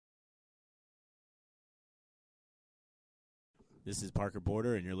This is Parker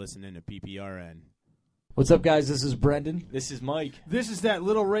Border, and you're listening to PPRN. What's up, guys? This is Brendan. This is Mike. This is that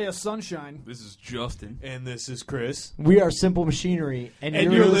little ray of sunshine. This is Justin. And this is Chris. We are Simple Machinery, and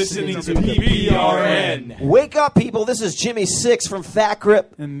you're listening to PPRN. Wake up, people. This is Jimmy Six from Fat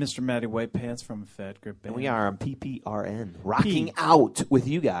Grip. And Mr. Matty White Pants from Fat Grip Band. And we are on PPRN, rocking out with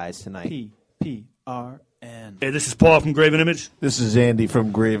you guys tonight. PPRN. Hey, this is Paul from Graven Image. This is Andy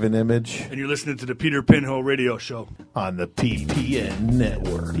from Graven Image. And you're listening to the Peter Pinhole Radio Show. On the PPN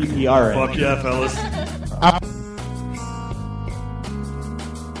Network. PPRN. Fuck yeah, fellas. How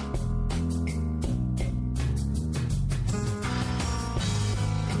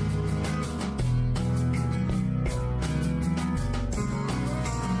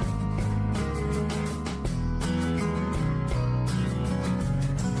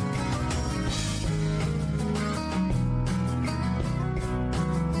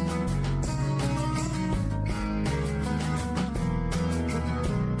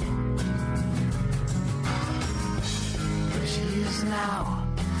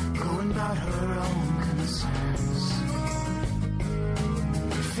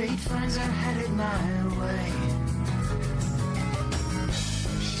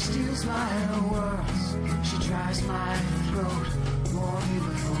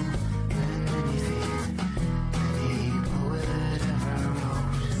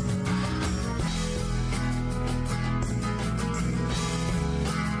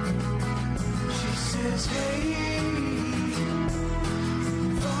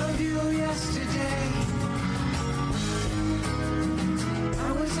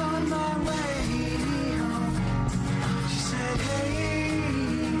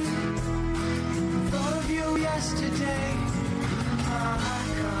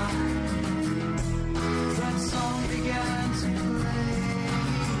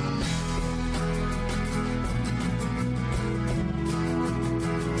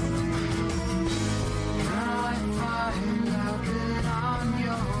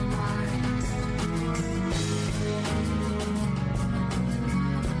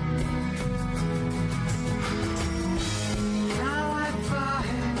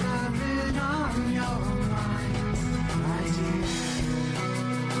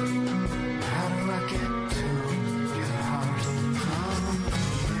do I get to your heart?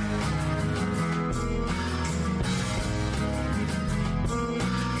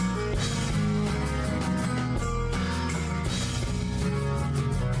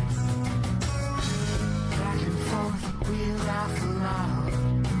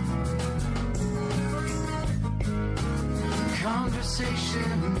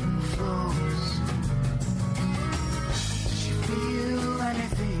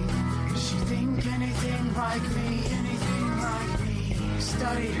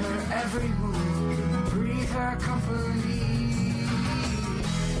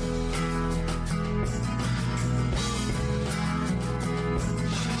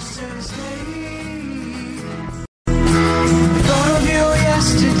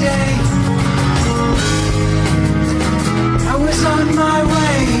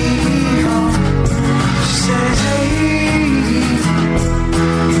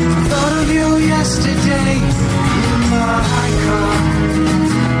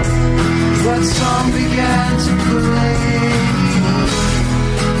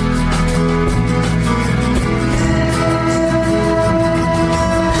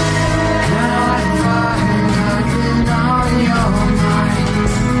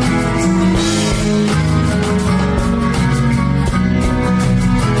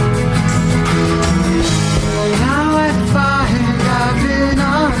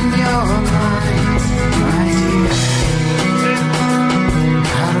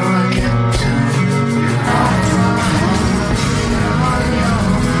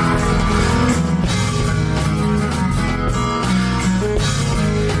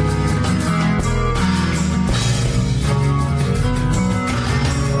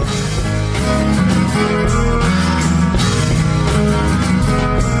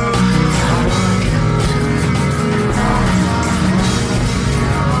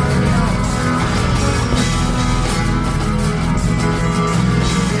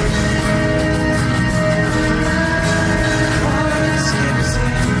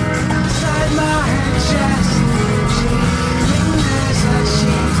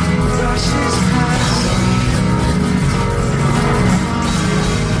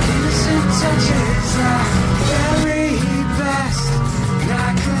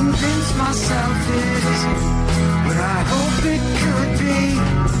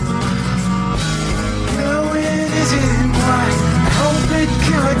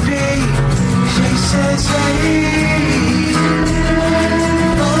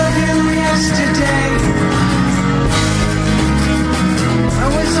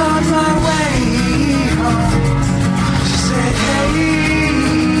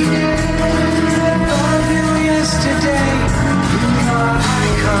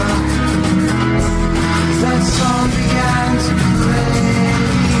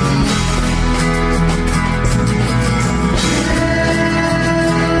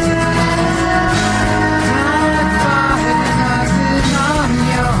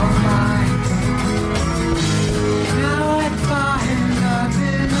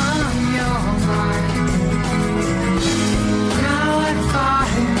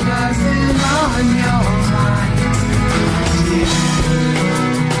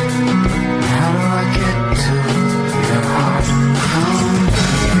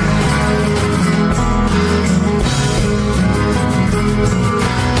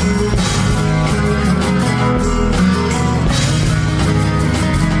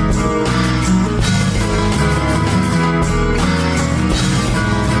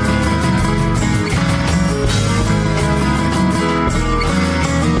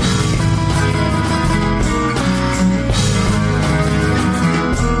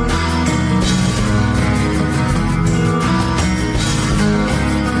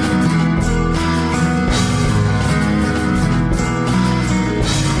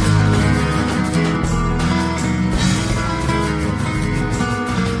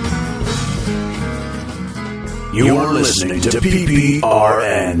 You're listening to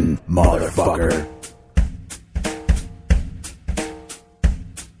PPRN, motherfucker.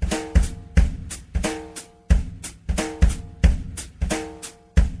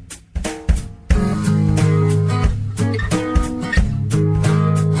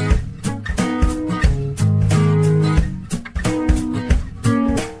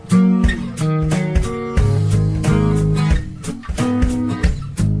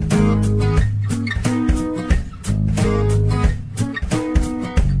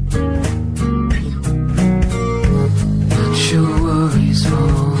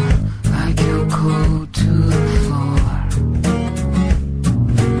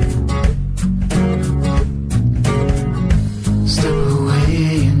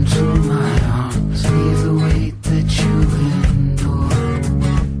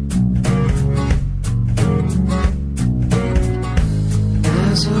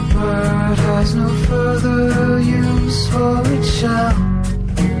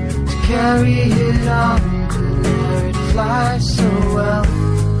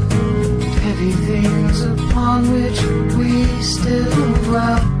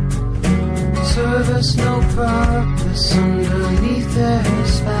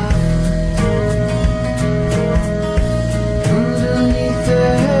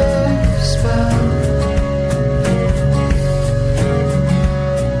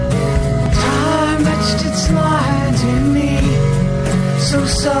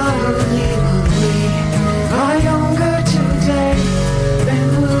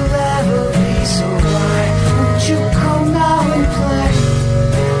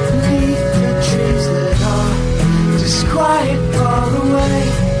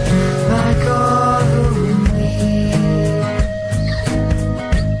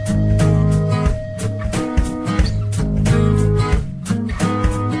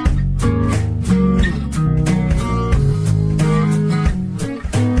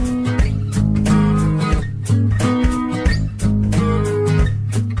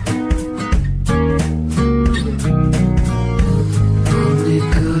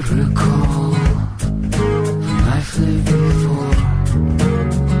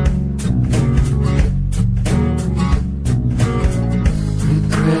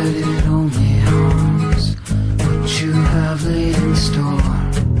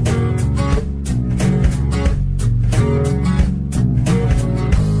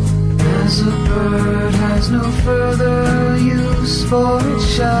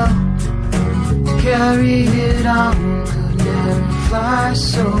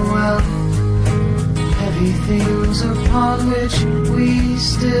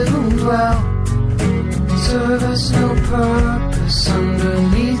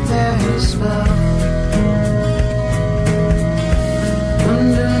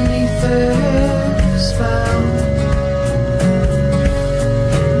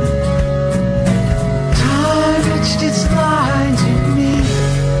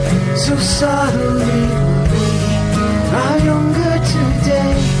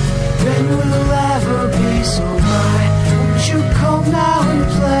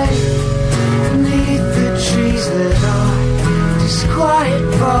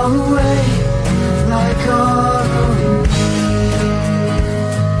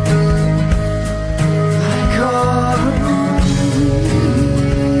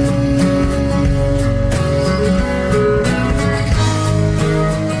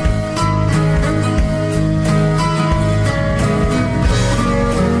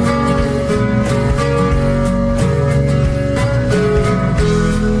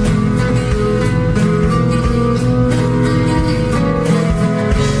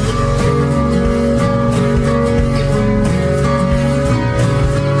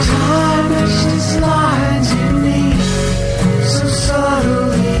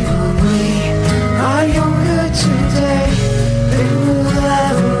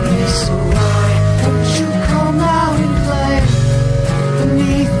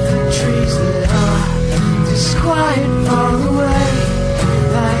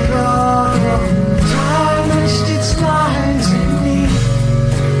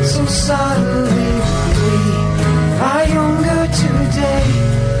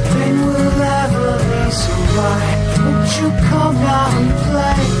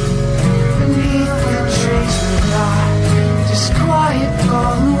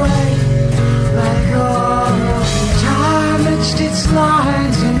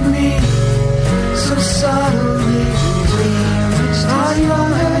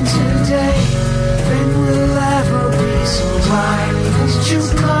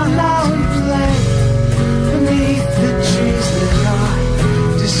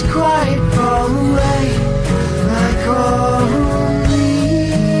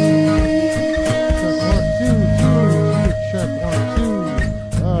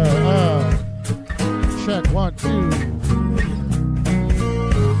 Check 1, 2.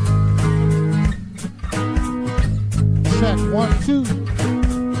 Check 1, 2.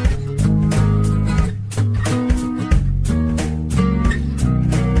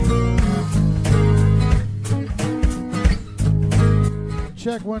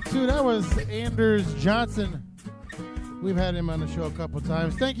 Check 1, 2. That was Anders Johnson. We've had him on the show a couple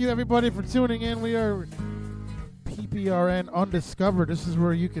times. Thank you, everybody, for tuning in. We are PPRN Undiscovered. This is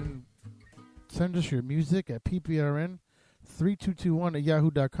where you can send us your music at PPRN3221 at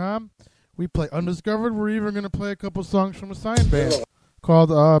yahoo.com. We play Undiscovered. We're even going to play a couple songs from a sign band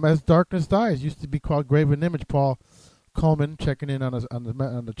called As Darkness Dies. Used to be called Graven Image. Paul Coleman checking in on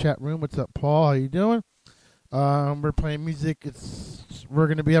the chat room. What's up, Paul? How you doing? We're playing music. We're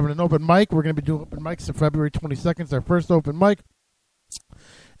going to be having an open mic. We're going to be doing open mics on February 22nd. It's our first open mic.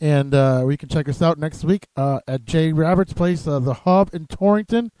 And we can check us out next week at Jay Roberts' place, The Hub in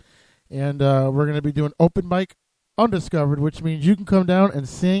Torrington. And we're going to be doing open mic Undiscovered, which means you can come down and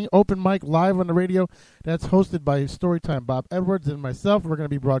sing open mic live on the radio. That's hosted by Storytime Bob Edwards and myself. We're going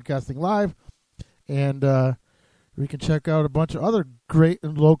to be broadcasting live. And we can check out a bunch of other great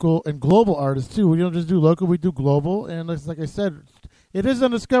and local and global artists, too. We don't just do local, we do global. And like I said, it is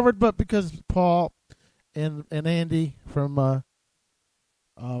Undiscovered, but because Paul and Andy from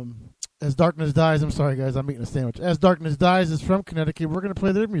As Darkness Dies, I'm sorry, guys, I'm eating a sandwich. As Darkness Dies is from Connecticut. We're going to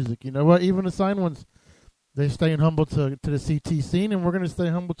play their music. You know what? Even the signed ones, they're staying humble to the CT scene, and we're going to stay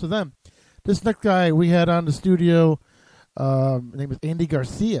humble to them. This next guy we had on the studio, his name is Andy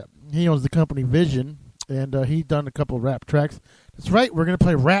Garcia. He owns the company Vision. And he done a couple of rap tracks. That's right. We're going to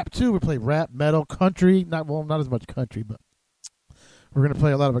play rap, too. We play rap, metal, country. Not as much country, but we're going to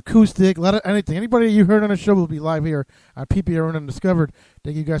play a lot of acoustic, a lot of anything. Anybody you heard on the show will be live here on PPRN Undiscovered.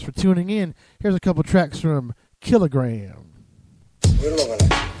 Thank you guys for tuning in. Here's a couple tracks from Kilogram. We're looking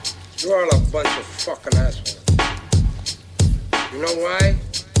at you're all a bunch of fucking assholes. You know why?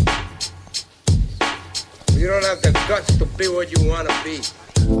 You don't have the guts to be what you want to be.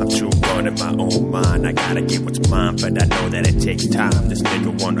 I'm too one in my own mind. I gotta get what's mine, but I know that it takes time. This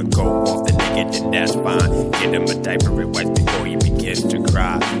nigga wanna go off the nigga, then that's fine. Get him a diaper and wipe before he begins to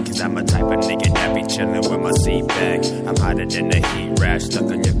cry. Cause I'm a type of nigga that be chillin' with my seat back. I'm hotter than a heat rash, stuck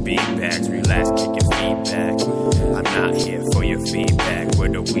on your beanbags. Relax, kick your feedback. I'm not here for your feedback. Where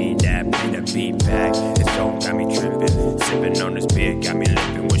the weed at, made a beat back. This song got me trippin', sippin' on this beer, got me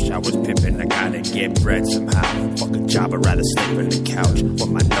lippin'. Wish I was pimpin', I gotta get bread somehow. Fuck a job, I'd rather sleep on the couch.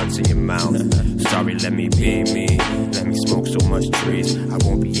 My nuts in your mouth. Sorry, let me be me. Let me smoke so much trees I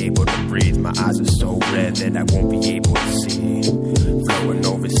won't be able to breathe. My eyes are so red that I won't be able to see. Flowing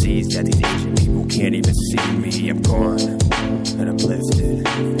overseas that these Asian people can't even see me. I'm gone and I'm lifted,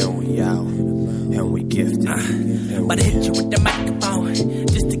 and we out and we gifted. But I hit you with the microphone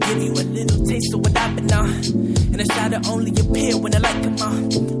just to give you a little taste of what I've been on. And a shadow only appear when the light come on.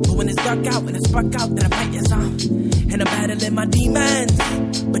 But when it's dark out, when it's spark out, then I fight your song. And I'm battling my demons,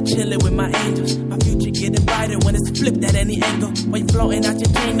 but chilling with my angels. My future getting brighter when it's flipped at any angle. While you floating out your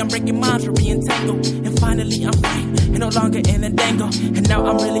chain, I'm breaking minds, we re-entangle. And finally I'm free, and no longer in a dangle. And now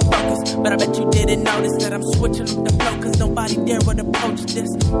I'm really focused, but I bet you didn't notice that I'm switching up the flow. Cause nobody dare would approach this.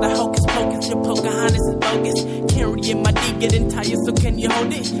 Like hocus pocus, your Pocahontas is bogus. Carrying my D, getting tired, so can you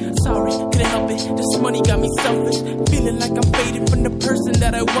hold it? Sorry, couldn't help it, this money got me selfish. Feeling like I'm faded from the person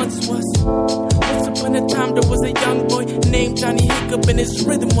that I once was. Once upon a time there was a young boy named Johnny Hiccup, and his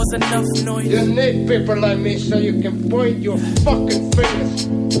rhythm was enough noise. You need people like me so you can point your fucking fingers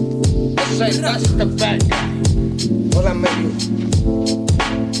and say that's the bad guy. Well, I made you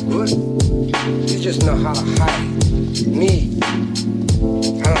good. You just know how to hide. Me, I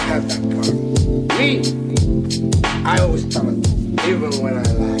don't have that problem. Me, I always tell it, even when I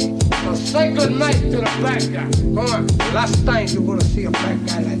lie. So say good night to the bad guy. Come on, last time you're gonna see a bad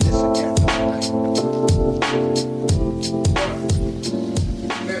guy like this again.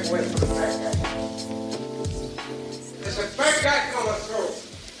 Wait for the bad guy. There's a bad guy coming through.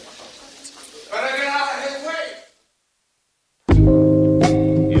 Better get out of his way.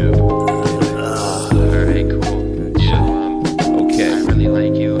 Alright, cool. Yeah. Okay. I really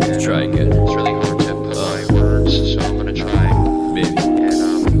like you. Let's try again. It's really hard to put my words, so I'm gonna try. Maybe.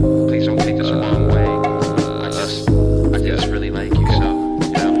 And please don't take this the wrong way. I just really like you,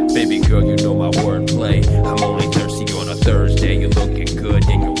 so baby girl, you know my wordplay. I'm only thirsty on a Thursday. You're looking good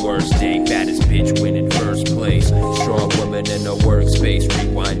in your worst day. Baddest bitch winning first place. Strong woman in a workspace.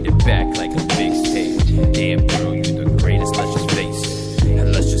 Rewind it back like a mixtape. Damn girl, you the greatest. Let's just face it,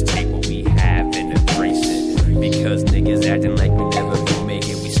 and let's just take what we have and embrace it. Because niggas acting like we never gonna make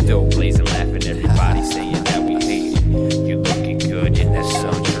it. We still blazing, laughing. Everybody saying that we hate it. You looking good in that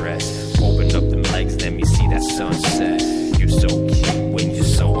sundress. Open up them legs, let me sunset. You're so cute when you're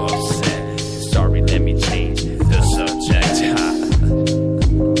so upset. Sorry, let me change the subject.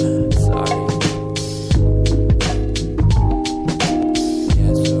 Sorry.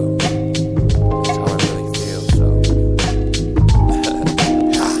 Yeah, so that's how I really feel, so.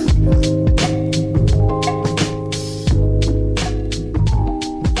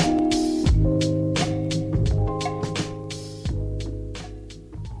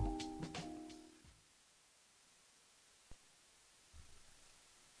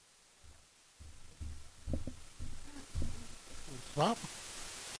 Stop.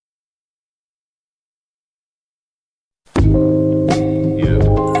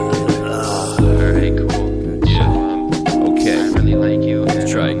 Alright, cool. Yeah. Okay. I really like you. And,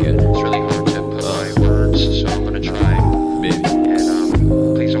 Try again. It's really hard to put my words, so I'm gonna try. Maybe.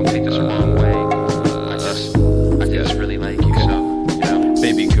 And please don't take this the wrong way. I just really like you, so you know.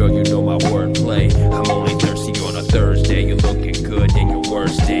 Baby girl, you know my wordplay. I'm only thirsty on a Thursday. You're looking good in your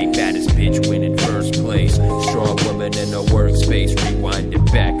worst day. Baddest bitch winning first place. Strong woman in a workspace. Rewind it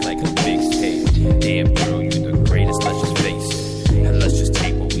back like a mixtape. Damn girl, you the greatest. Let's just face it. And let's just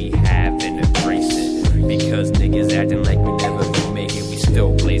take what we have and embrace it. Because niggas acting like we never gon' make it. We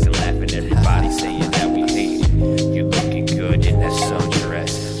still blazing, laughing. Everybody saying that we hate it. You looking good in that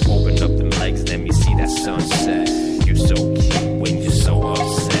sundress. Open up them legs, let me see that sunset. You're so cute when you're so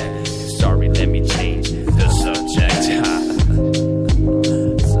upset. Sorry, let me change the subject.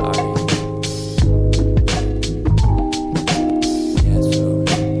 Sorry. Yeah, so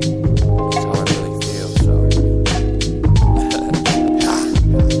that's how I really feel, so.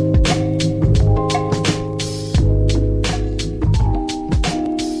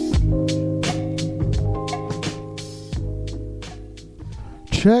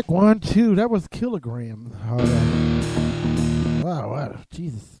 Check 1, 2. That was Kilogram. Wow.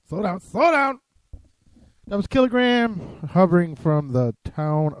 Jesus. Slow down. That was Kilogram, hovering from the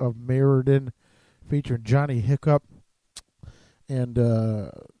town of Meriden, featuring Johnny Hiccup. And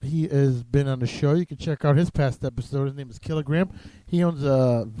he has been on the show. You can check out his past episode. His name is Kilogram. He owns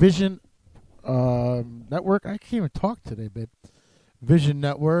Vision Network. I can't even talk today, babe. Vision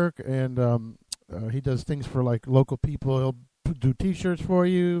Network. And he does things for like local people. He'll do T-shirts for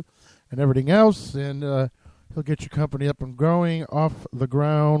you and everything else. And he'll get your company up and growing off the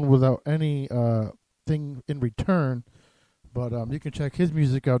ground without any thing in return. But you can check his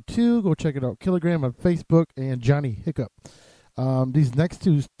music out too. Go check it out. Kilogram on Facebook and Johnny Hiccup. These next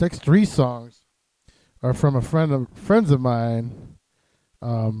three songs are from friends of mine,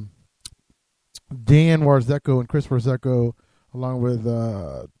 Dan Warzeko and Chris Warzeko, along with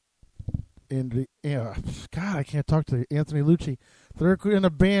God, I can't talk to Anthony Lucci. They're in a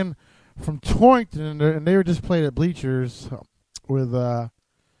band from Torrington, and they were just played at Bleachers with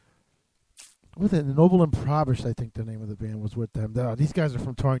it, Noble and Probish, I think the name of the band was with them. These guys are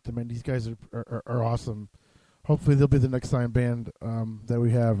from Torrington, man. These guys are awesome. Hopefully they'll be the next signed band that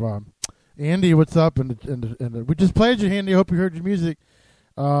we have. Andy, what's up? And we just played you, Andy. I hope you heard your music.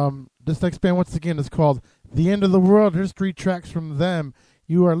 This next band, once again, is called The End of the World. Here's 3 tracks from them.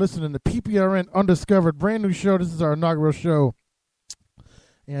 You are listening to PPRN Undiscovered, brand new show. This is our inaugural show.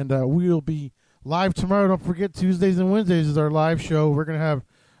 And we'll be live tomorrow. Don't forget, Tuesdays and Wednesdays is our live show. We're going to have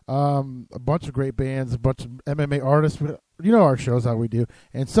a bunch of great bands, a bunch of MMA artists. You know our shows, how we do.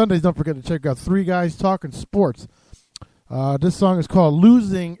 And Sundays, don't forget to check out 3 Guys Talking Sports. This song is called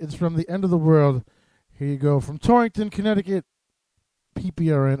Losing. It's from The End of the World. Here you go. From Torrington, Connecticut,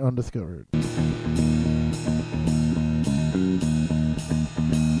 PPRN Undiscovered.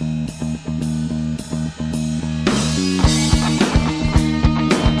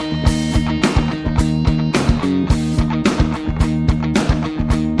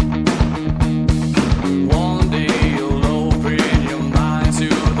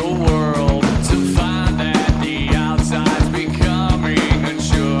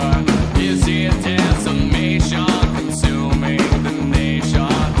 Consuming the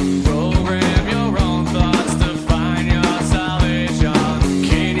nation, program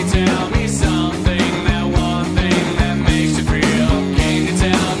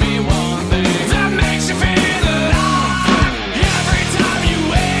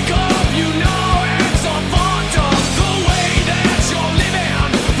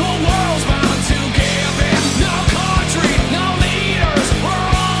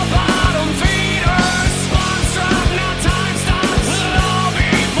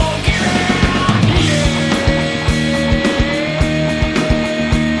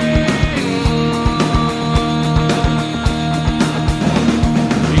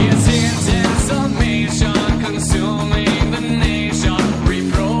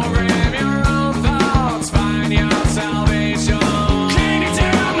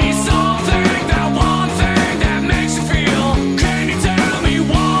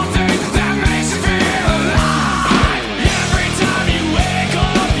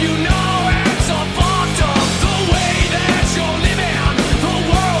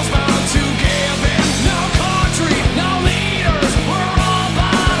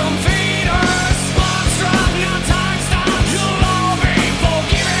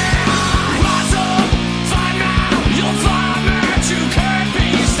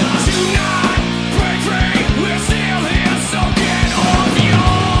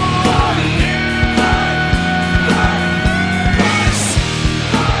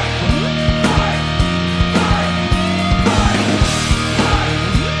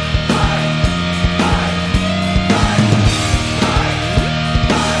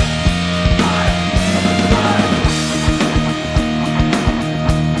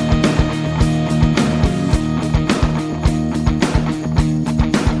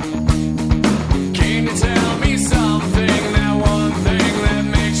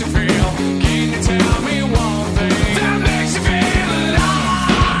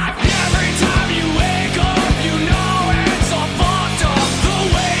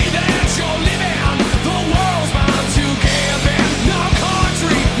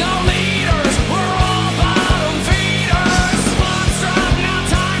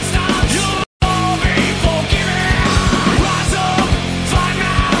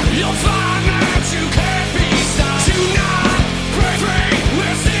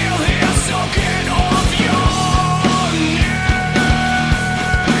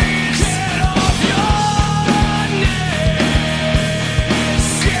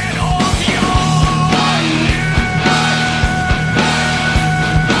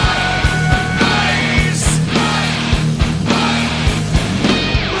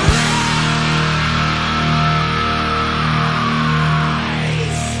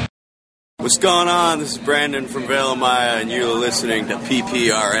What's going on? This is Brandon from Valemaya, and you're listening to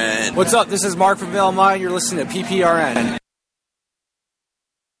PPRN. What's up? This is Mark from Valemaya, and you're listening to PPRN.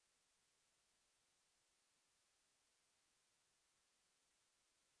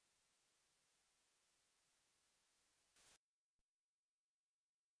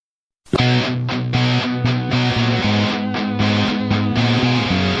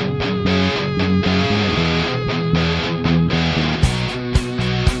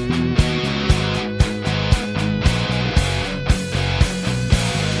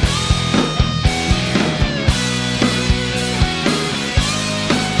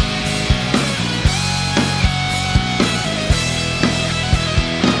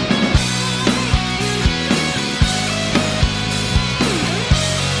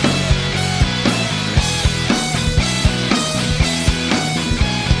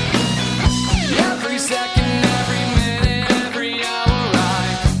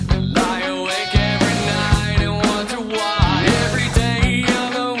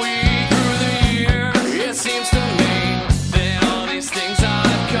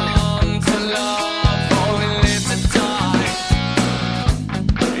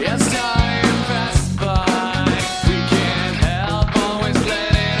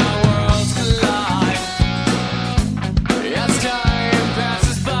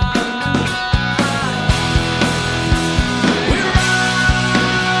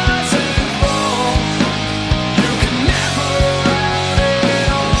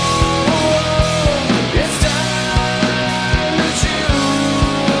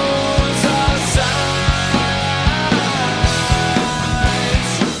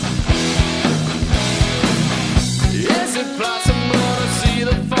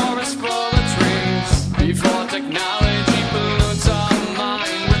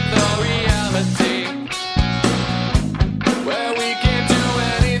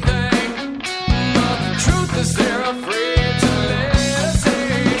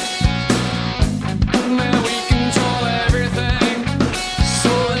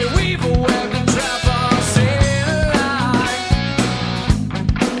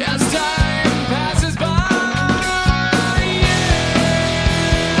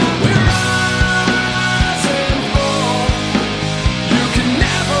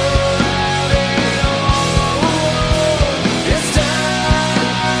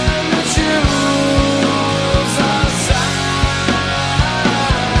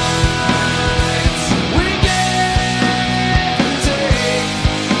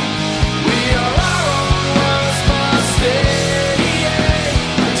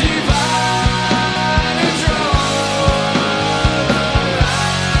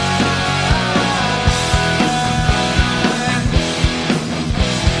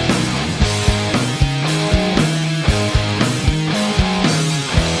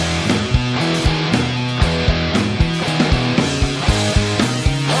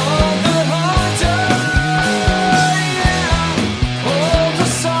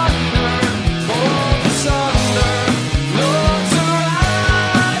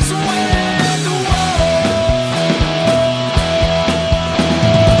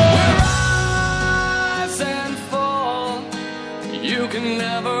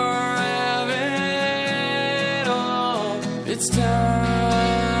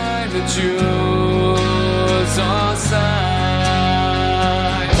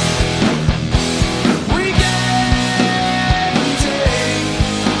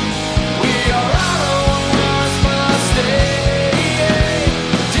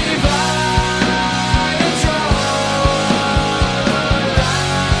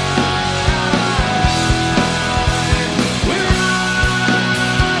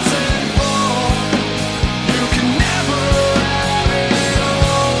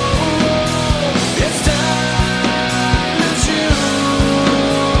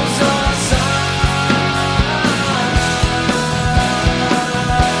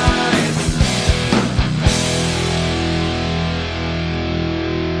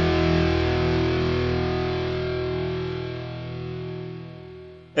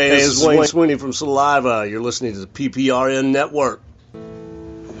 Hey, this is Wayne Sweeney from Saliva. You're listening to the PPRN Network.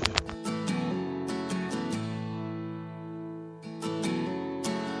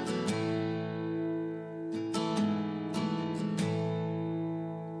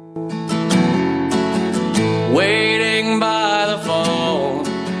 Waiting by the phone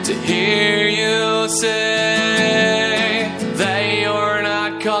to hear you say that you're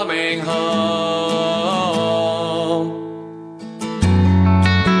not coming home.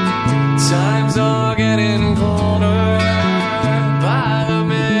 Times are getting colder by the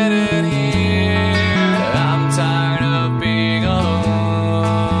minute here. I'm tired of being alone.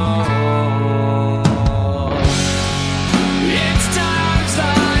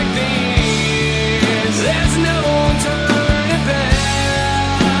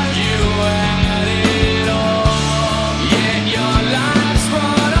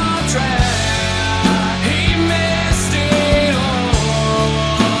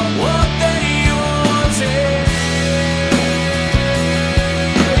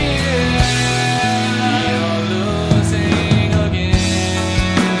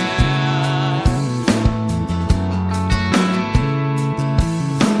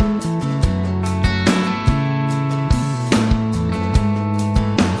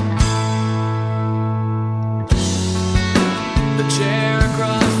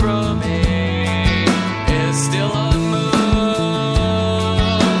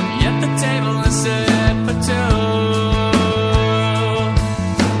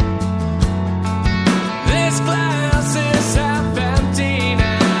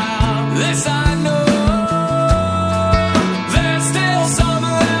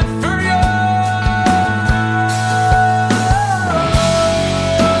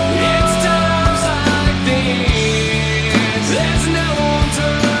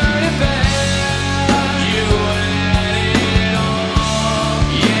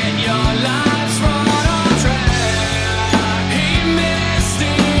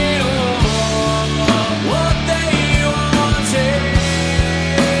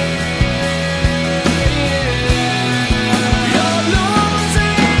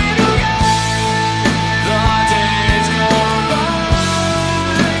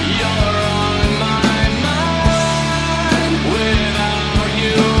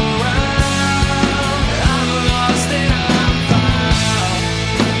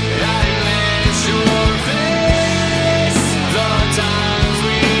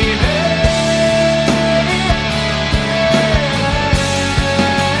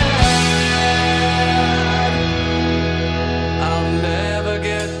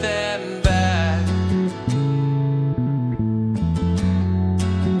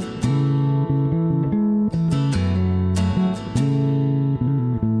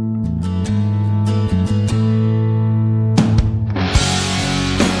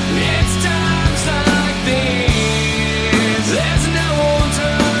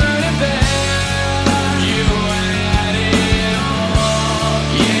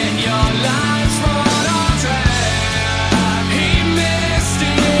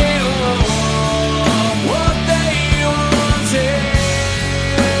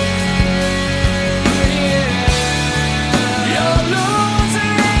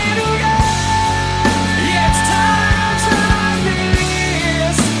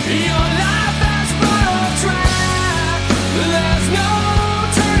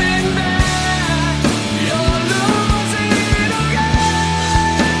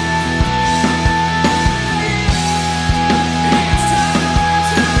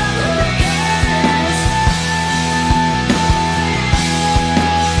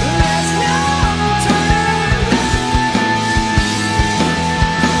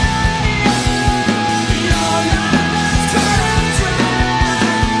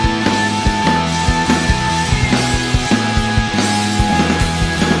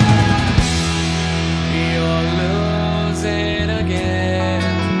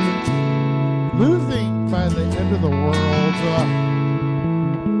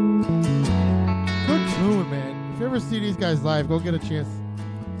 live. Go get a chance.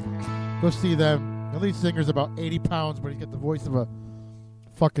 Go see them. The lead singer's about 80 pounds, but he's got the voice of a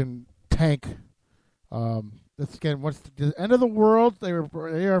fucking tank. That's again, what's the end of the world? They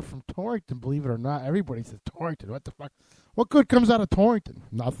are from Torrington, believe it or not. Everybody says Torrington. What the fuck? What good comes out of Torrington?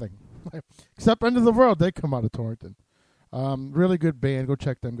 Nothing. Except End of the World, they come out of Torrington. Really good band. Go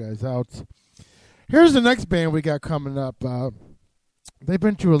check them guys out. Here's the next band we got coming up. They've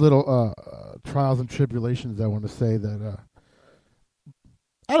been through a little trials and tribulations, I want to say, that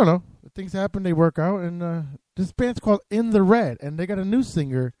I don't know. Things happen, they work out, and this band's called In the Red, and they got a new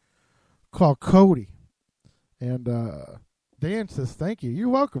singer called Cody. And Dan says, "Thank you. You're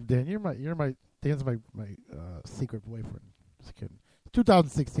welcome, Dan. Dan's my secret boyfriend." Just kidding.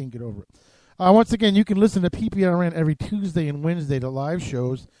 2016, get over it. Once again, you can listen to PPRN every Tuesday and Wednesday to live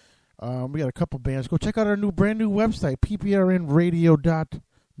shows. We got a couple bands. Go check out our brand new website,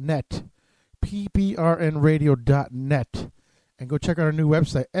 pprnradio.net. pprnradio.net. And go check out our new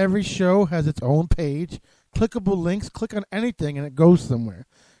website. Every show has its own page. Clickable links. Click on anything and it goes somewhere.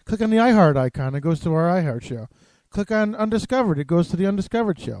 Click on the iHeart icon. It goes to our iHeart show. Click on Undiscovered. It goes to the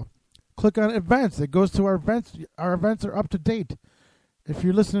Undiscovered show. Click on events. It goes to our events. Our events are up to date. If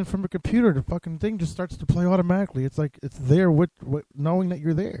you're listening from a computer, the fucking thing just starts to play automatically. It's like it's there with knowing that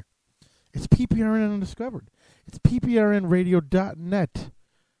you're there. It's PPRN Undiscovered. It's pprnradio.net.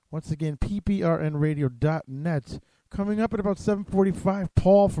 Once again, pprnradio.net. Coming up at about 7:45,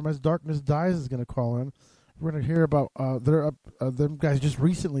 Paul from As Darkness Dies is going to call in. We're going to hear about them guys just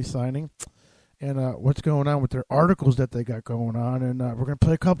recently signing and what's going on with their articles that they got going on. And we're going to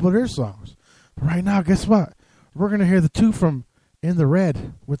play a couple of their songs. But right now, guess what? We're going to hear the two from In the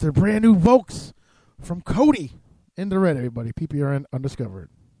Red with their brand new Vokes from Cody. In the Red, everybody. PPRN Undiscovered.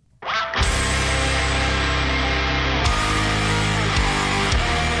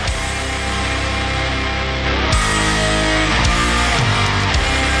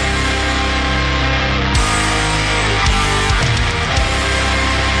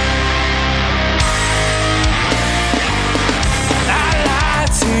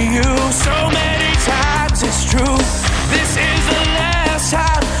 So many times it's true. This is the last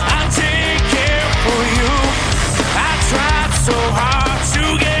time I'll take care for you. I tried so hard to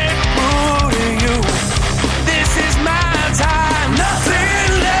get through to you. This is my time,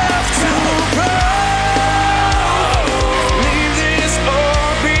 nothing left to prove. Leave this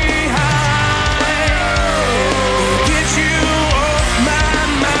all behind. Get you off my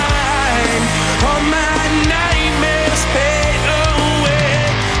mind. All my nightmares fade away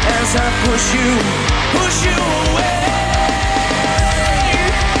as I push you away. Push you away.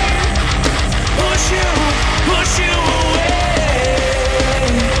 Push you away.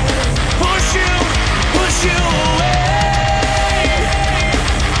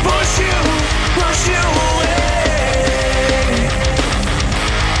 Push you away.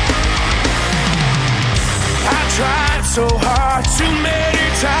 I tried so hard too many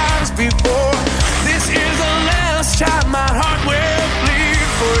times before. This is the last time my heart will bleed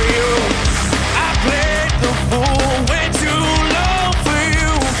for you. I played the fool way too long for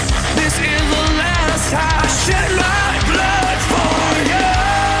you. This is the last time I shed my blood for you.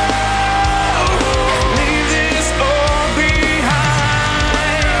 Leave this all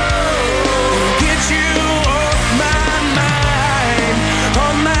behind. Get you off my mind.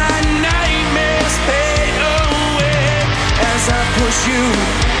 All my nightmares fade away as I push you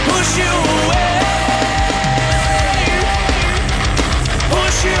away. Push you away.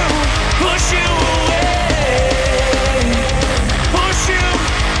 Push you away. Push you away. Push you away.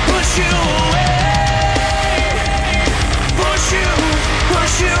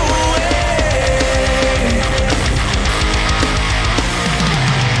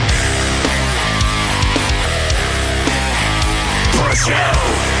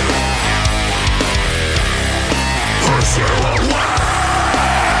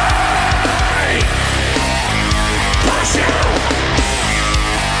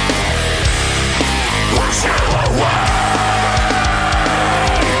 Push you away.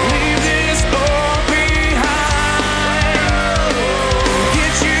 Leave this all behind.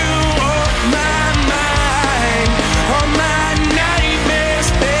 Get you off my mind. All my nightmares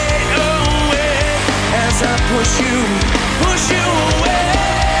fade away as I push you away.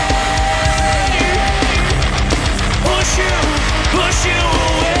 Push you away.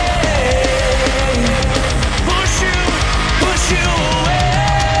 Push you away.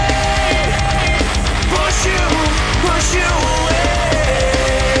 Push you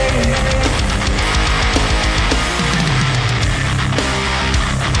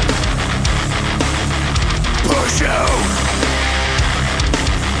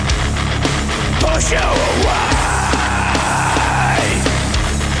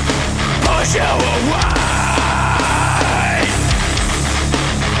away.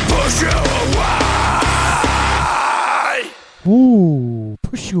 Push you away. Ooh,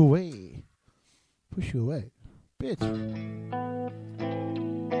 push you away. Push you away. Bitch.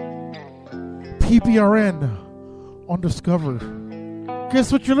 PPRN. Undiscovered.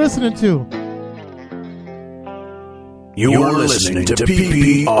 Guess what you're listening to? You're listening to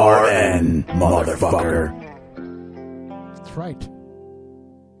PPRN, motherfucker. That's right.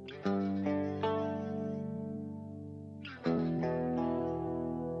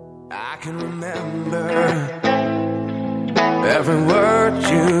 I can remember every word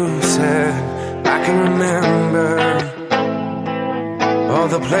you said. I can remember all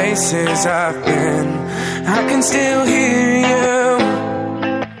the places I've been. I can still hear you.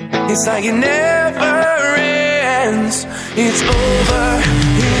 It's like it never ends. It's over,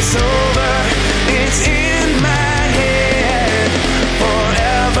 it's over, it's in my head.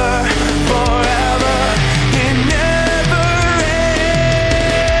 Forever, forever, it never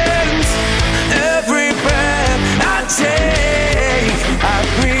ends. Every breath I take, I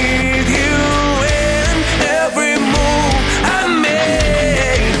breathe you in. Every move I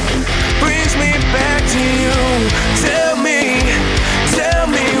make brings me back to you. Tell me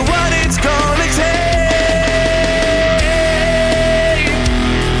what it's gonna take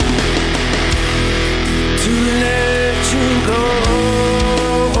to let you go.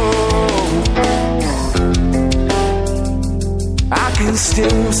 I can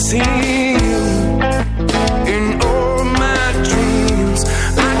still see you in all my dreams.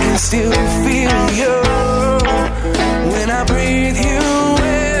 I can still feel you when I breathe you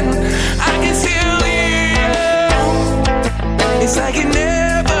in. I can still hear you. It's like it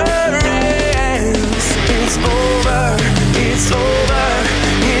never ends. It's over, it's over,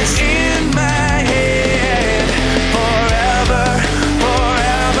 it's in my head. Forever,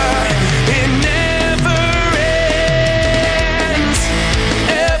 forever, it never ends.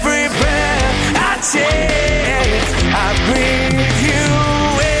 Every breath I take, I breathe you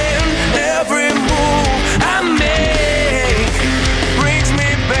in. Every move I make brings me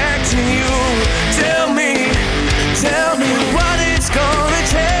back to you. Tell me what it's gonna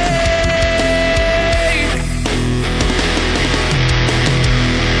take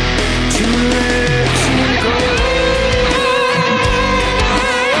to let you go.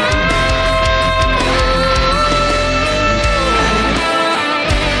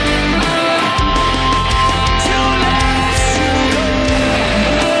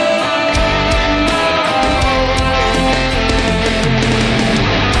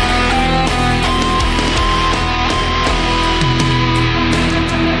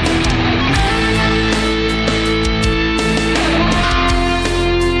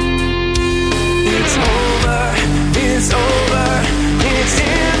 It's over, it's over, it's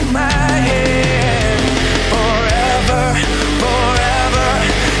in my head. Forever, forever,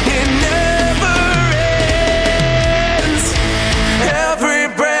 it never ends. Every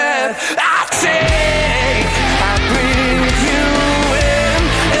breath I take, I breathe you in.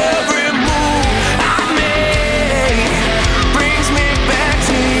 Every move I make brings me back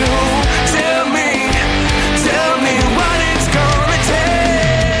to you. Tell me what it's gonna take.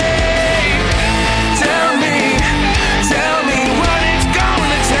 Tell me what it's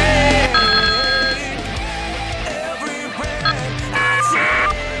gonna take. Every breath I take.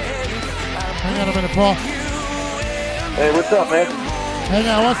 Hang on a minute, Paul. Hey, what's up, man? Hang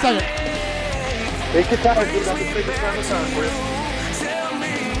on 1 second. Take your time, dude. I'm just taking time for you.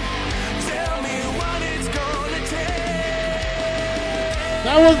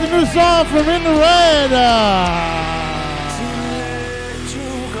 That was the new song from In the Red.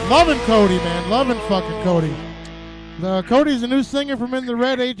 Loving Cody, man. Loving fucking Cody. Cody's a new singer from In the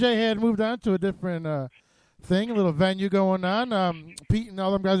Red. AJ had moved on to a different thing, a little venue going on. Pete and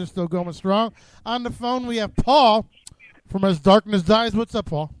all them guys are still going strong. On the phone, we have Paul from As Darkness Dies. What's up,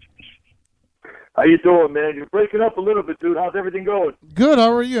 Paul? How you doing, man? You're breaking up a little bit, dude. How's everything going? Good.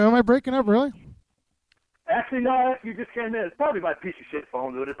 How are you? Am I breaking up, really? Actually, no. You just came in. It's probably my piece of shit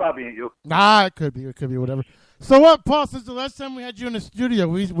phone, dude. It probably ain't you. Nah, it could be. It could be whatever. So what, Paul? Since the last time we had you in the studio,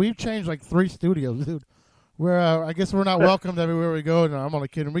 we've changed like 3 studios, dude. Where I guess we're not welcomed everywhere we go. No, I'm only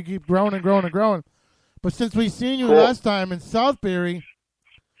kidding. We keep growing and growing and growing. But since we seen you last time in Southbury,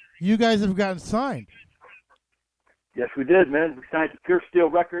 you guys have gotten signed. Yes, we did, man. We signed to Pure Steel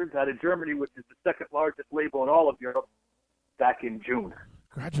Records out of Germany, which is the second largest label in all of Europe, back in June.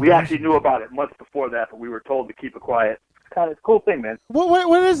 We actually knew about it months before that, but we were told to keep it quiet. It's a cool thing, man.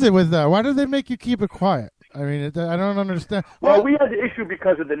 What is it with that? Why do they make you keep it quiet? I mean, I don't understand. Well, we had the issue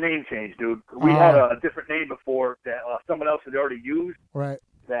because of the name change, dude. We had a different name before that someone else had already used. Right.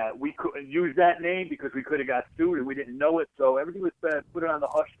 that we couldn't use that name because we could have got sued and we didn't know it. So everything was put on the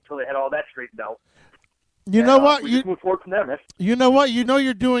hush until they had all that straightened out. You know what? We just moved forward from there, man. You know what? You know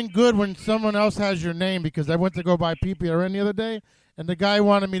you're doing good when someone else has your name, because I went to go buy PPRN the other day, and the guy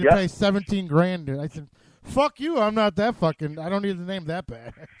wanted me to pay $17,000. I said, "Fuck you! I'm not that fucking. I don't need the name that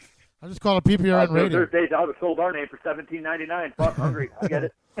bad. I just call it PPRN Radio." There's days I would have sold our name for $17.99. Fuck, hungry. I get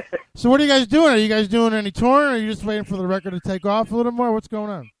it. So what are you guys doing? Are you guys doing any touring, or are you just waiting for the record to take off a little more? What's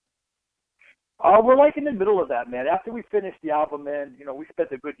going on? We're like in the middle of that, man. After we finished the album, man, we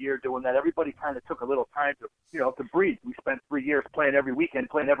spent a good year doing that. Everybody kind of took a little time to breathe. We spent 3 years playing every weekend,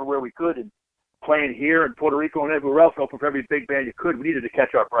 playing everywhere we could, and playing here in Puerto Rico and everywhere else, open for every big band you could. We needed to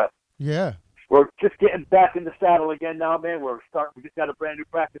catch our breath. Yeah. We're just getting back in the saddle again now, man. We just got a brand new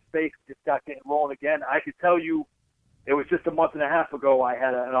practice space. We just got getting rolling again. I could tell you, it was just a month and a half ago I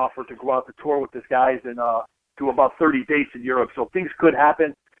had an offer to go out to tour with these guys and do about 30 dates in Europe. So things could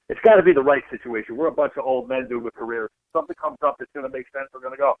happen. It's got to be the right situation. We're a bunch of old men doing a career. If something comes up that's going to make sense, we're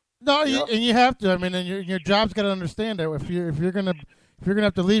going to go. No, and you have to. I mean, and your job's got to understand that if you're gonna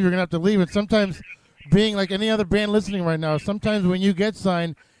have to leave, you're gonna have to leave. And sometimes, being like any other band listening right now, sometimes when you get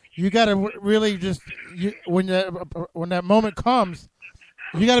signed, you got to really just when that moment comes,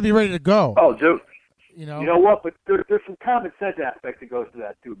 you got to be ready to go. Oh, dude. You know what? But there's some common sense aspect that goes to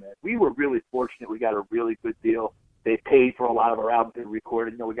that too, man. We were really fortunate. We got a really good deal. They paid for a lot of our albums we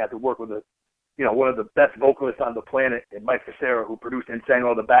recorded. We got to work with one of the best vocalists on the planet, and Mike Facera, who produced and sang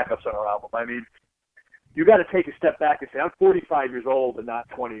all the backups on our album. I mean, you got to take a step back and say, I'm 45 years old and not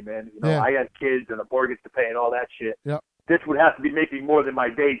 20, man. I had kids and a mortgage to pay and all that shit. Yep. This would have to be making more than my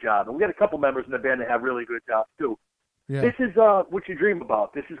day job. And we got a couple members in the band that have really good jobs too. Yeah. This is what you dream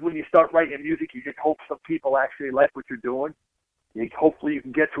about. This is when you start writing music. You just hope some people actually like what you're doing. Hopefully you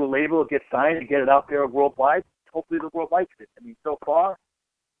can get to a label, get signed, and get it out there worldwide. Hopefully the world likes it. I mean, so far,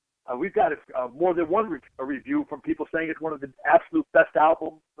 we've got more than one review from people saying it's one of the absolute best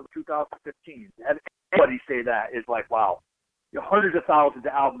albums of 2015. Having anybody say that is like, wow. Hundreds of thousands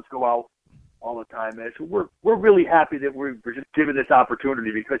of albums go out all the time, man. So we're really happy that we're just given this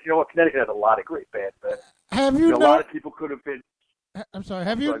opportunity because, Connecticut has a lot of great bands, man. Have you a lot of people could have been... I'm sorry.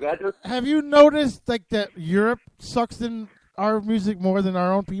 Have you noticed like that Europe sucks in our music more than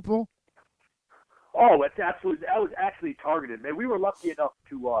our own people? Oh, that was actually targeted, man. We were lucky enough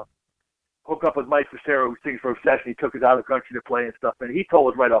to hook up with Mike Facera, who sings for Obsession. He took us out of the country to play and stuff, and he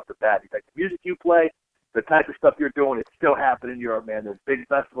told us right off the bat, he's like, the music you play, the type of stuff you're doing, it's still happening in Europe, man. There's big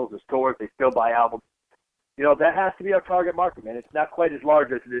festivals, there's tours, they still buy albums. That has to be our target market, man. It's not quite as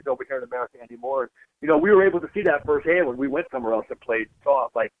large as it is over here in America anymore. We were able to see that firsthand when we went somewhere else and played, saw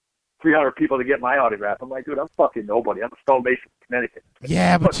like 300 people to get my autograph. I'm like, dude, I'm fucking nobody. I'm a Stone Mason from Connecticut.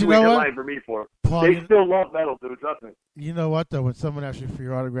 Yeah, but you know what? For me for Paul, they still love metal, dude. Trust me. You know what, though? When someone asks you for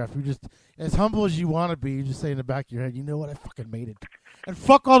your autograph, you just, as humble as you want to be, you just say in the back of your head, you know what? I fucking made it. And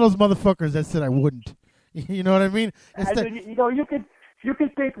fuck all those motherfuckers that said I wouldn't. You know what I mean? You can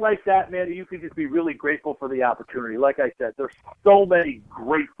think like that, man. You can just be really grateful for the opportunity. Like I said, there's so many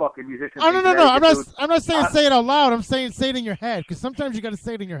great fucking musicians. Oh, no. I'm not saying say it out loud. I'm saying say it in your head, because sometimes you got to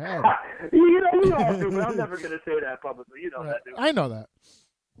say it in your head. You all do, but I'm never going to say that publicly. You know that, dude. I know that.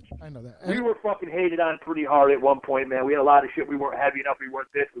 We were fucking hated on pretty hard at one point, man. We had a lot of shit. We weren't heavy enough. We weren't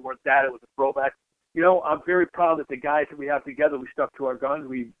this. We weren't that. It was a throwback. I'm very proud that the guys that we have together, we stuck to our guns.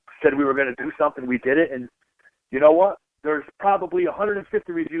 We said we were going to do something. We did it. And you know what? There's probably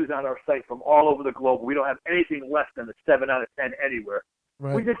 150 reviews on our site from all over the globe. We don't have anything less than a 7 out of 10 anywhere.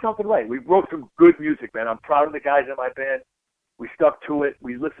 Right. We did something right. We wrote some good music, man. I'm proud of the guys in my band. We stuck to it.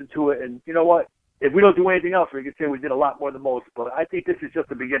 We listened to it. And you know what? If we don't do anything else, we can say we did a lot more than most. But I think this is just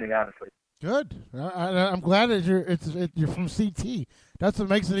the beginning, honestly. Good. I'm glad that you're from CT. That's what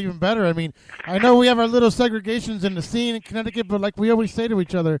makes it even better. I mean, I know we have our little segregations in the scene in Connecticut, but like we always say to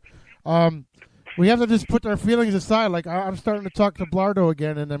each other, we have to just put our feelings aside. Like I'm starting to talk to Blardo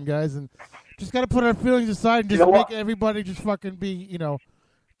again and them guys, and just got to put our feelings aside and just make everybody just fucking be,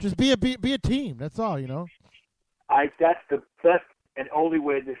 just be a team. That's all, That's the best and only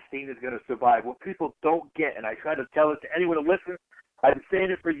way this scene is going to survive. What people don't get, and I try to tell it to anyone who listens, I've been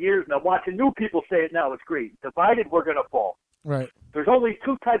saying it for years, and I'm watching new people say it now. It's great. Divided, we're going to fall. Right. There's only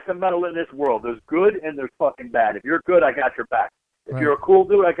two types of metal in this world. There's good and there's fucking bad. If you're good, I got your back. If you're a cool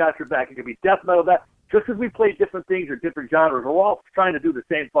dude, I got your back. It could be death metal, that. Just as we play different things or different genres, we're all trying to do the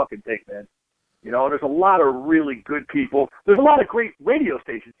same fucking thing, man. There's a lot of really good people. There's a lot of great radio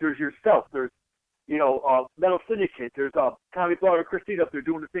stations. There's yourself. There's, Metal Syndicate. There's Tommy Blar and Christine up there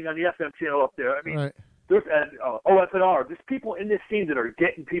doing the thing on the FM channel up there. I mean, there's OFNR. There's people in this scene that are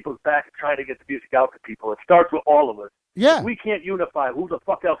getting people's back and trying to get the music out to people. It starts with all of us. Yeah. If we can't unify, who the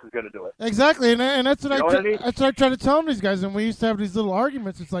fuck else is going to do it? Exactly, and that's what That's what I try to tell these guys. And we used to have these little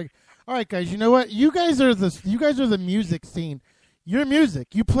arguments. It's like, all right, guys, you know what? You guys are the music scene. You're music.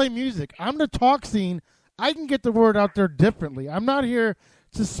 You play music. I'm the talk scene. I can get the word out there differently. I'm not here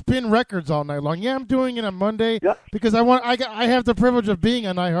to spin records all night long. Yeah, I'm doing it on Monday because I have the privilege of being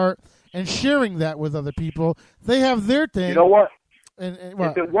on iHeart and sharing that with other people. They have their thing. You know what? And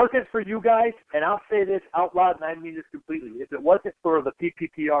if it wasn't for you guys, and I'll say this out loud, and I mean this completely, if it wasn't for the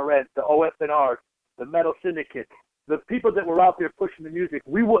PPPRN, the OFNRs, the Metal Syndicate, the people that were out there pushing the music,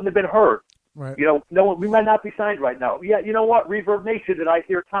 we wouldn't have been heard. Right. You know, we might not be signed right now. Yeah, you know what? Reverb Nation that I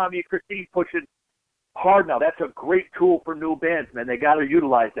hear Tommy and Christine pushing hard now. That's a great tool for new bands, man. They got to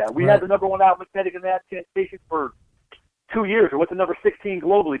utilize that. We had the number one album Magnetic in that station for 2 years, or what's the number 16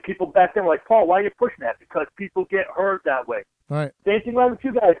 globally. People back then were like, Paul, why are you pushing that? Because people get heard that way. Right. Same thing with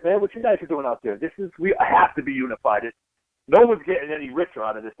you guys, man. What you guys are doing out there. We have to be unified. No one's getting any richer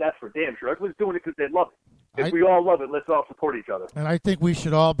out of this. That's for damn sure. Everyone's doing it because they love it. If we all love it, let's all support each other. And I think we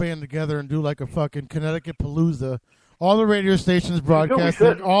should all band together and do like a fucking Connecticut Palooza. All the radio stations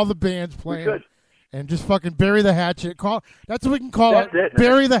broadcasting, all the bands playing, and just fucking bury the hatchet. That's what we can call it.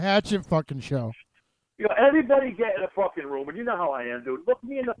 Bury the hatchet fucking show. You know, everybody get in a fucking room, and you know how I am, dude. Look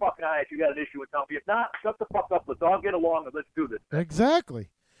me in the fucking eye if you got an issue and tell me. If not, shut the fuck up. Let's all get along and let's do this. Exactly.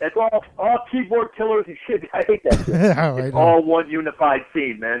 It's all keyboard killers and shit. I hate that shit. It's all one unified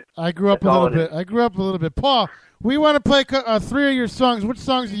scene, man. I grew up a little bit. Paul, we want to play 3 of your songs. Which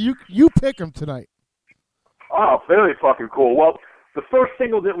songs do you pick them tonight? Oh, very fucking cool. Well, the first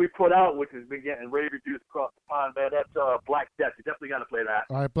single that we put out, which has been getting rave reviews across the pond, man, that's Black Death. You definitely got to play that.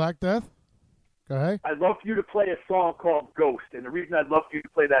 All right, Black Death. Go ahead. I'd love for you to play a song called Ghost, and the reason I'd love for you to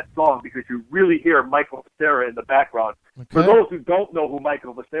play that song because you really hear Michael Becerra in the background. Okay. For those who don't know who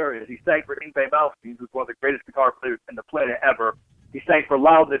Michael Becerra is, he sang for Yngwie Malmsteen, who's one of the greatest guitar players in the planet ever. He sang for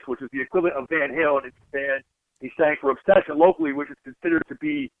Loudness, which is the equivalent of Van Halen in Japan. He sang for Obsession locally, which is considered to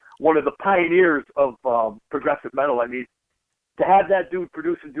be one of the pioneers of progressive metal. I mean, to have that dude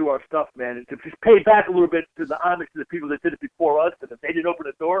produce and do our stuff, man, and to just pay back a little bit to the homage to the people that did it before us, and if they didn't open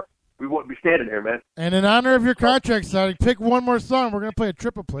the door, we wouldn't be standing here, man. And in honor of your contract signing, pick one more song. We're going to play a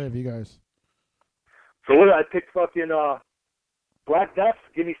triple play of you guys. So what did I pick? Fucking Black Death,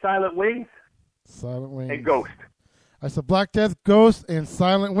 Give Me Silent Wings. Silent Wings. And Ghost. I said Black Death, Ghost, and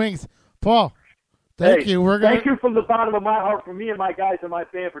Silent Wings. Paul, thank you. Thank you from the bottom of my heart, for me and my guys and my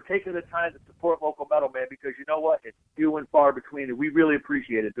band, for taking the time to support local metal, man, because you know what? It's few and far between, and we really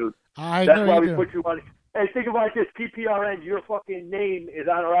appreciate it, dude. That's why we put you on. Hey, think about this. PPRN, your fucking name is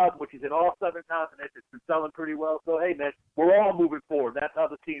on our album, which is in all 7 continents. It's been selling pretty well. So, hey, man, we're all moving forward. That's how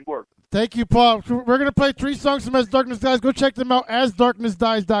the scene works. Thank you, Paul. We're going to play 3 songs from As Darkness Dies. Go check them out,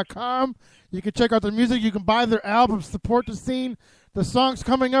 asdarknessdies.com. You can check out their music. You can buy their albums, support the scene. The songs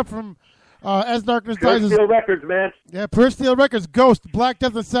coming up from As Darkness Dies. Pure Steel Records, man. Yeah, Pure Steel Records, Ghost, Black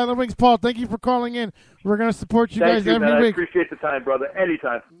Death, and Silent Wings. Paul, thank you for calling in. We're going to support you guys every man. week. I appreciate the time, brother.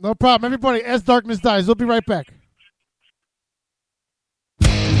 Anytime. No problem. Everybody, As Darkness Dies. We'll be right back.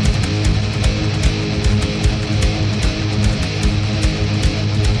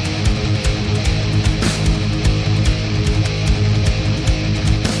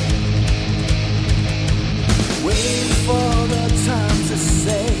 Waiting for the time to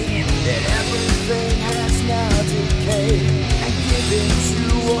say that everything has now decayed and given to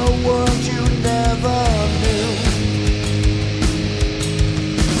a world you never knew.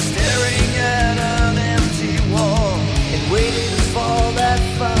 Staring at an empty wall and waiting for that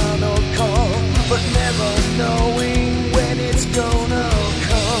final call, but never knowing when it's gonna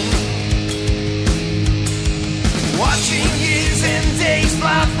come. Watching years and days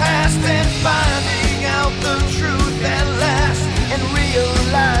fly past and finding out the truth at last, and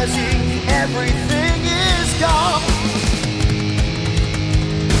realizing everything is gone.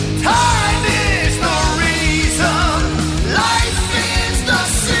 Time is the reason, life is the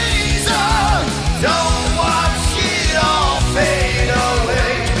season. Don't watch it all fade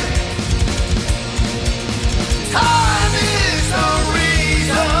away. Time is the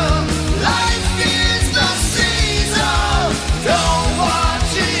reason, life is the season. Don't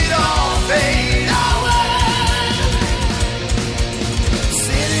watch it all fade away.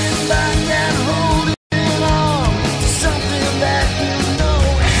 Sitting back at home.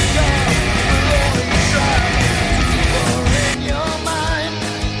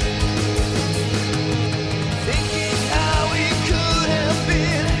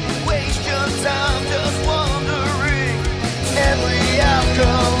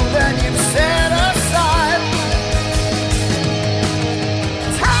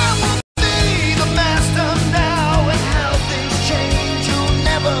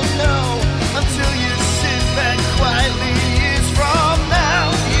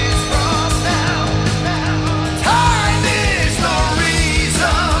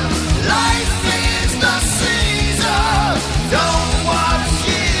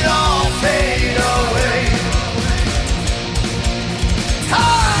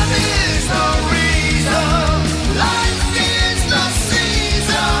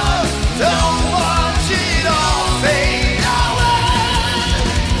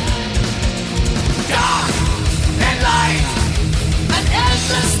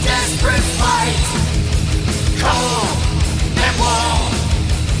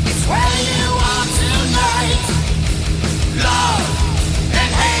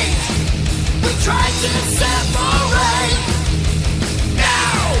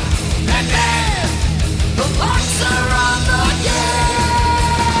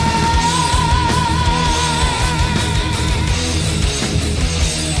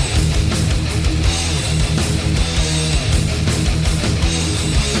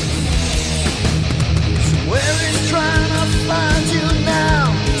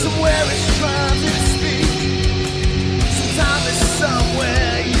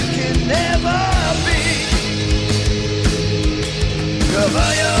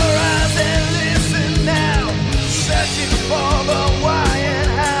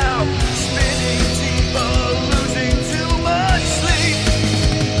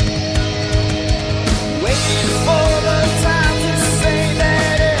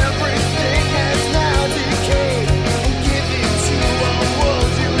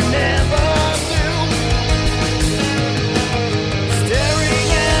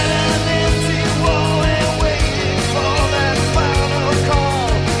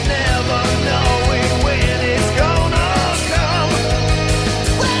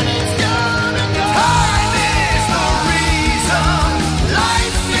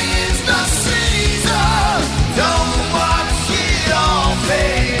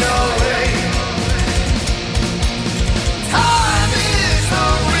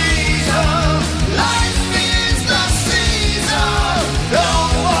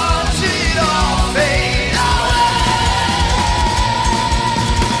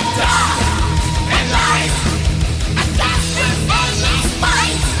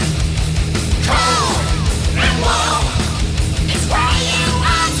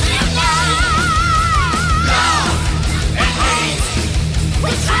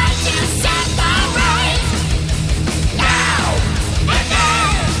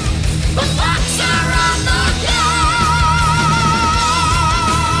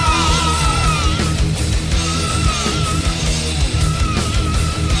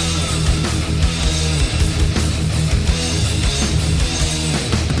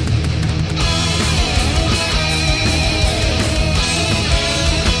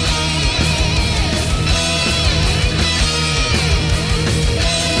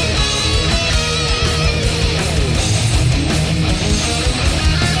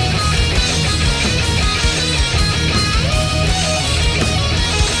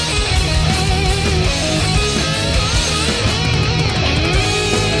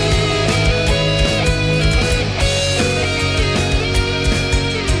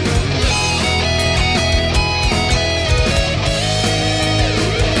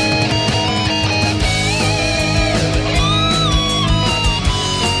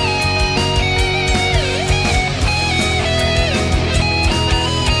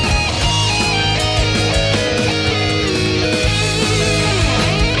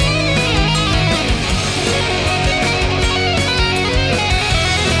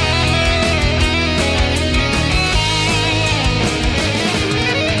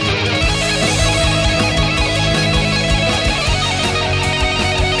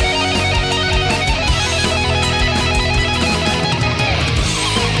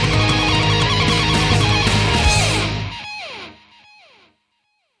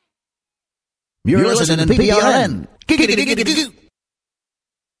 You're listening to PPRN.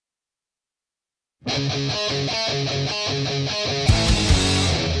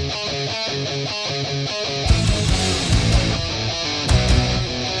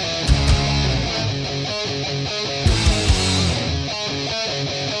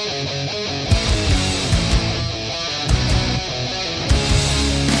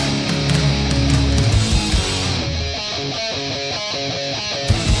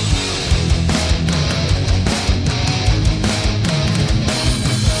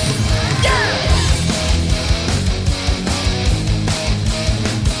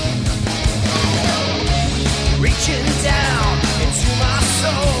 Reaching down into my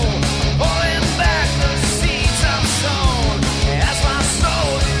soul, pulling back the seeds I've sown. As my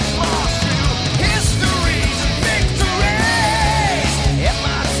soul is lost to histories and victories, and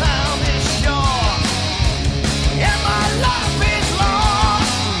my time is short, and my life is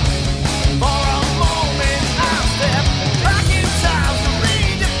lost. For a moment I step back in time to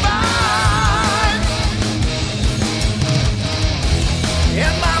redefine.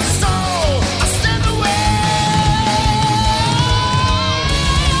 In my soul, I stand away.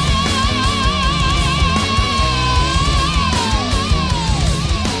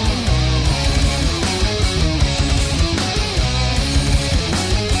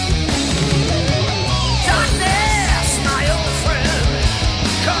 Darkness, my old friend,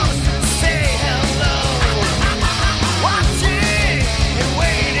 comes to say hello. Watching and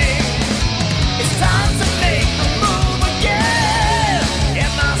waiting, it's time to make the move again.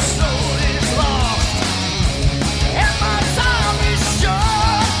 And my soul is lost, and my time is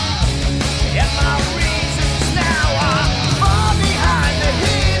short, and my reasons now are far behind the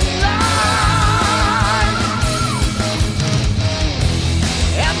hidden line.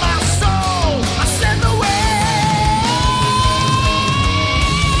 And my soul, I send away.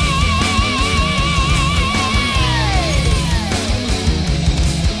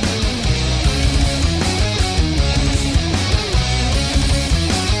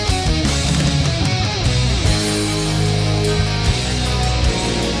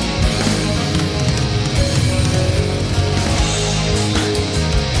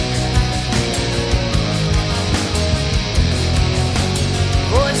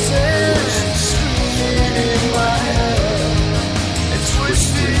 Voices screaming in my head and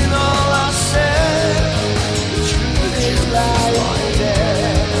twisting all I said. The truth is lying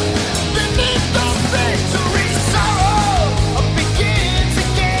dead beneath the victory sorrow begins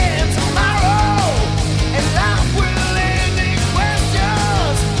again tomorrow, and life will end in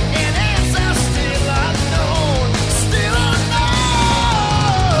questions and answers still unknown, still unknown.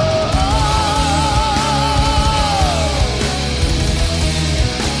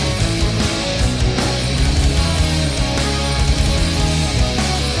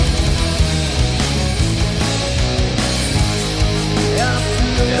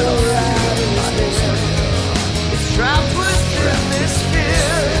 It's trapped within this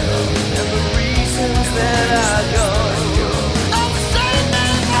fear, and the reasons that I go are the same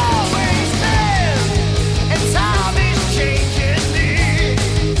they've always been, and time is changing me.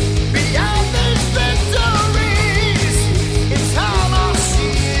 Beyond these victories, in time I'll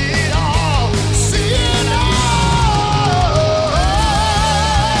see it all, see it all.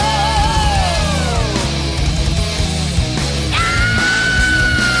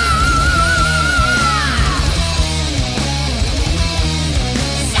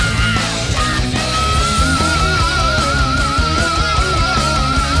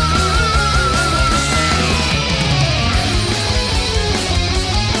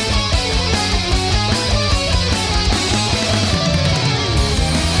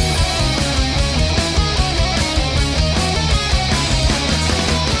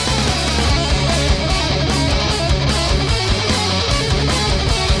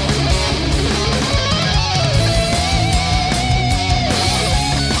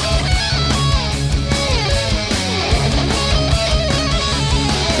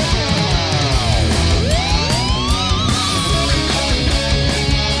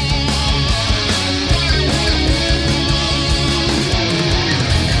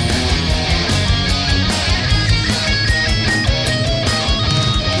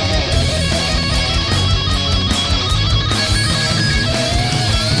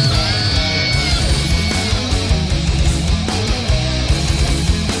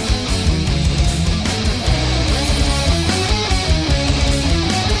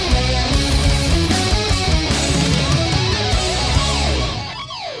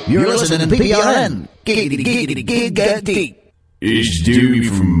 You're listening to PPRN. It's Dewey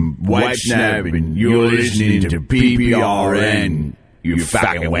from White Snap, and you're listening to PPRN. You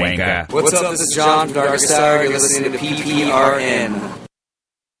fucking wanker. What's up? This is John from Darkest Hour. You're listening to PPRN.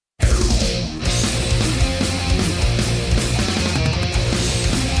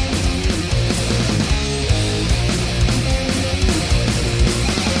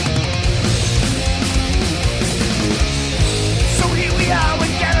 So here we are, we're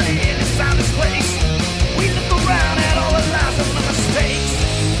gathered in this soundless place. We look around at all the lies and the mistakes.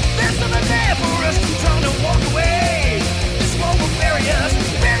 There's nothing there for us to turn and walk away. This world will bury us,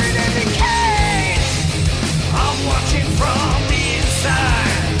 buried in decay. I'm watching from the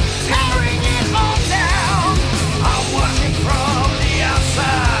inside, tearing it all down. I'm watching from the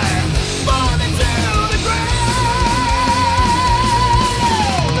outside, falling to the ground.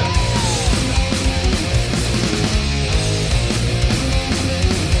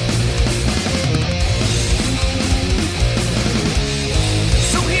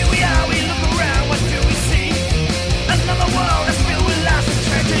 So here we are, we look around, what do we see? Another world that's filled with lies and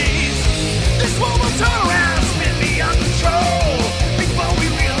tragedies. This world will turn around, spin beyond control. Before we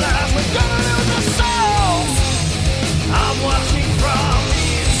realize we're gonna lose our souls. I'm watching from the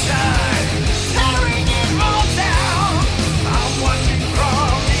inside, tearing it all down. I'm watching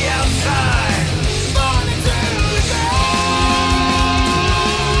from the outside, falling to the ground.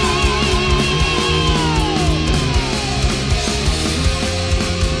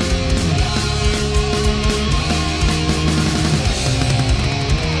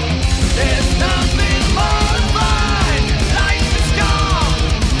 There's nothing more to find. Life is gone,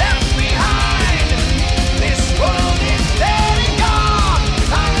 left behind. This world is dead and gone.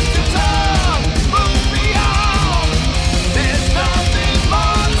 Time to turn, move beyond. There's nothing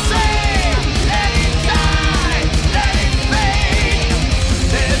more to say. Let it die, let it fade.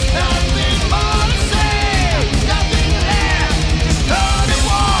 There's nothing more to say. Nothing left. Just turn and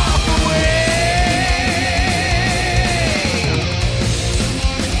walk away.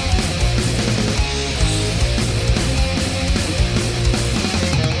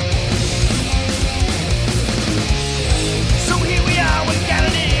 So here we are, we're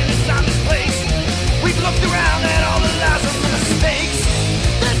gathered in this timeless place. We've looked around at all the lies and the mistakes.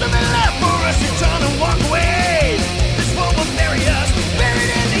 There's nothing left for us to turn and walk away. This world will bury us,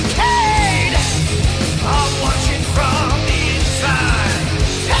 buried and decayed. I'm watching from the inside,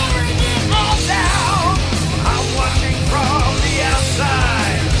 tearing it all down. I'm watching from the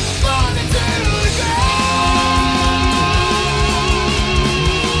outside, falling to the ground.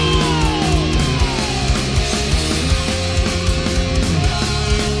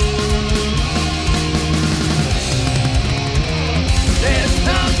 There's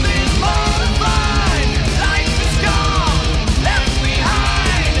nothing more to find. Life is gone, left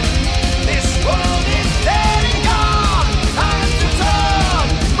behind. This world is dead and gone. Time to turn,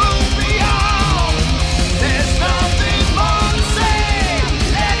 move beyond. There's nothing more to say.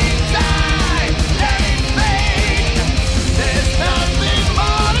 Let it die, let it fade. There's nothing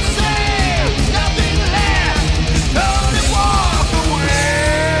more to say. Nothing left. Just turn and walk away.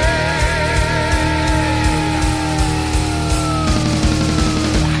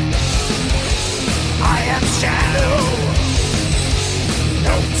 I am shadow,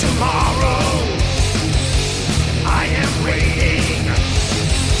 no tomorrow. I am waiting,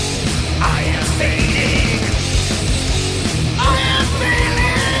 I am fading, I am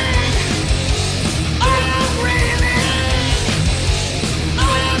feeling, I am reeling, I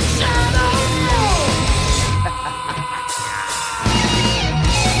am shadow.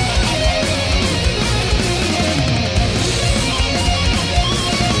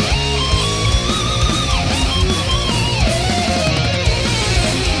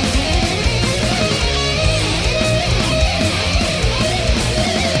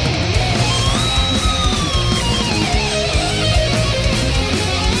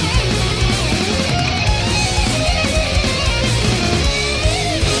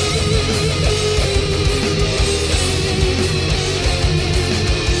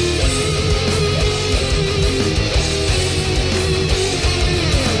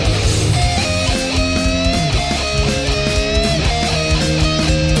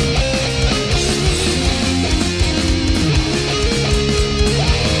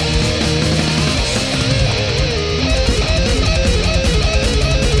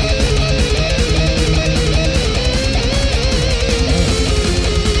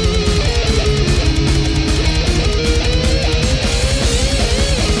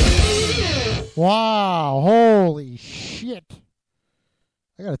 Wow, holy shit.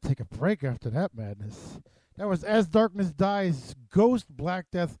 I gotta take a break after that madness. That was As Darkness Dies, Ghost, Black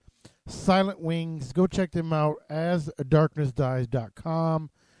Death, Silent Wings. Go check them out,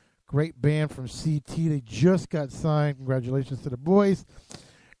 asdarknessdies.com. Great band from CT. They just got signed. Congratulations to the boys.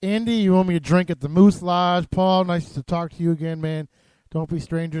 Andy, you owe me a drink at the Moose Lodge. Paul, nice to talk to you again, man. Don't be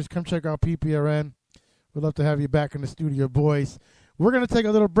strangers. Come check out PPRN. We'd love to have you back in the studio, boys. We're going to take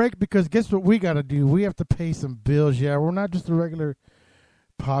a little break because guess what we got to do? We have to pay some bills. Yeah, we're not just a regular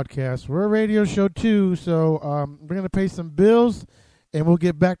podcast. We're a radio show, too. So we're going to pay some bills, and we'll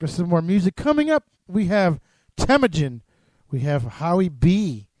get back to some more music. Coming up, we have Temujin. We have Howie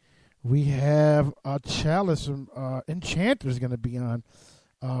B. We have Chalice from Enchanter's going to be on.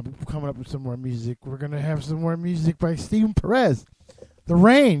 Coming up with some more music. We're going to have some more music by Steven Perez. The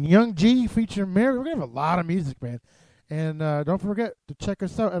Rain, Young G featuring Mary. We're going to have a lot of music, man. And don't forget to check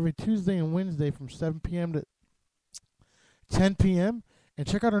us out every Tuesday and Wednesday from 7 p.m. to 10 p.m. And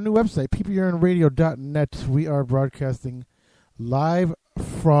check out our new website, pprnradio.net. We are broadcasting live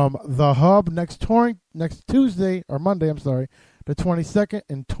from the Hub next Tuesday, or Monday, the 22nd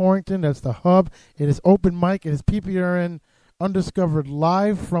in Torrington. That's the Hub. It is open mic. It is PPRN Undiscovered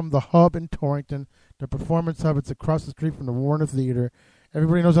live from the Hub in Torrington, the Performance Hub. It's across the street from the Warner Theater.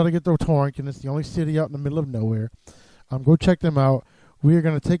 Everybody knows how to get to Torrington. It's the only city out in the middle of nowhere. Go check them out. We are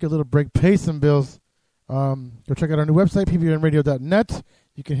going to take a little break, pay some bills. Go check out our new website, pprnradio.net.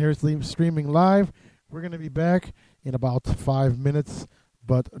 You can hear us streaming live. We're going to be back in about 5 minutes,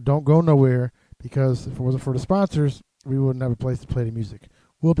 but don't go nowhere because if it wasn't for the sponsors, we wouldn't have a place to play the music.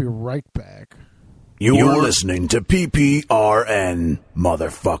 We'll be right back. You're listening to PPRN,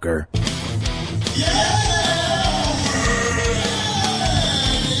 motherfucker. Did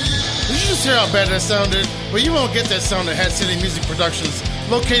you just hear how bad that sounded? Well, you won't get that sound at Hat City Music Productions,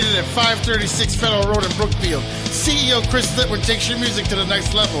 located at 536 Federal Road in Brookfield. CEO Chris Litwin takes your music to the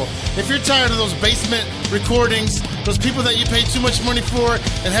next level. If you're tired of those basement recordings, those people that you pay too much money for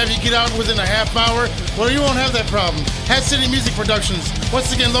and have you get out within a half hour, well, you won't have that problem. Hat City Music Productions,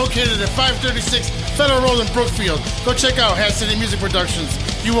 once again located at 536 Federal Road in Brookfield. Go check out Hat City Music Productions.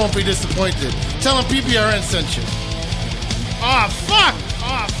 You won't be disappointed. Tell them PPRN sent you. Aw, fuck!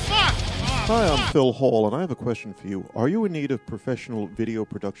 Aw, fuck! Hi, I'm Phil Hall, and I have a question for you. Are you in need of professional video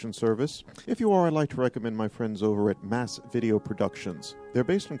production service? If you are, I'd like to recommend my friends over at Mass Video Productions. They're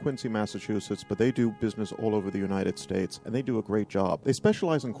based in Quincy, Massachusetts, but they do business all over the United States, and they do a great job. They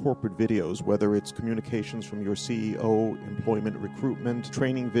specialize in corporate videos, whether it's communications from your CEO, employment recruitment,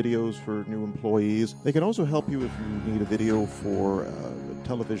 training videos for new employees. They can also help you if you need a video for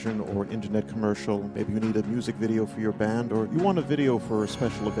television or an internet commercial. Maybe you need a music video for your band, or you want a video for a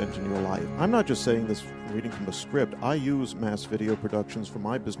special event in your life. I'm not just saying this reading from a script. I use Mass Video Productions for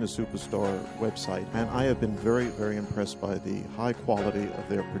my Business Superstar website, and I have been very, very impressed by the high quality of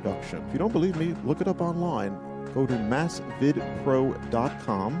their production. If you don't believe me, look it up online. Go to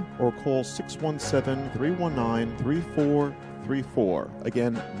massvidpro.com or call 617-319-3434.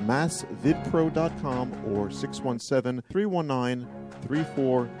 Again, massvidpro.com or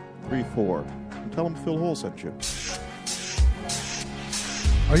 617-319-3434. And tell them Phil Hall sent you.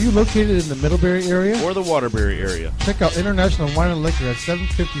 Are you located in the Middlebury area? Or the Waterbury area. Check out International Wine and Liquor at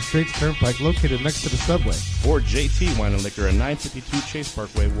 750 Straits Turnpike, located next to the subway. Or JT Wine and Liquor at 952 Chase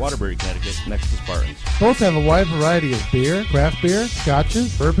Parkway, Waterbury, Connecticut, next to Spartans. Both have a wide variety of beer, craft beer,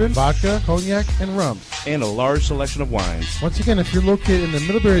 scotches, bourbon, vodka, cognac, and rum. And a large selection of wines. Once again, if you're located in the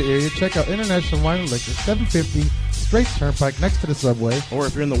Middlebury area, check out International Wine and Liquor, 750 Straits Turnpike, next to the subway. Or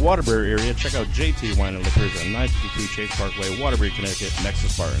if you're in the Waterbury area, check out JT Wine and Liquors at 952 Chase Parkway, Waterbury, Connecticut, next to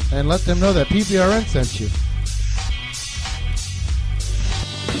Spartans. And let them know that PPRN sent you.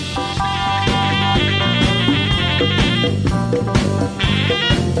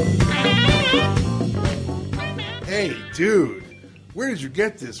 Hey, dude, where did you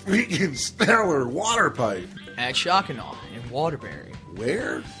get this freaking stellar water pipe? At Shock and Awe in Waterbury.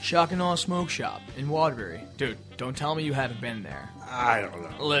 Where? Shock and Awe Smoke Shop in Waterbury. Dude, don't tell me you haven't been there. I don't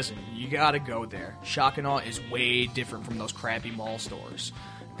know. Listen, you gotta go there. Shock and Awe is way different from those crappy mall stores.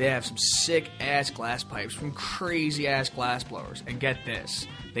 They have some sick-ass glass pipes from crazy-ass glass blowers. And get this,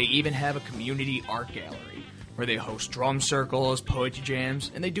 they even have a community art gallery where they host drum circles, poetry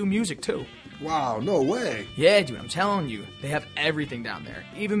jams, and they do music too. Wow, no way. Yeah, dude, I'm telling you. They have everything down there,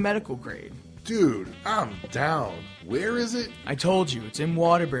 even medical grade. Dude, I'm down. Where is it? I told you, it's in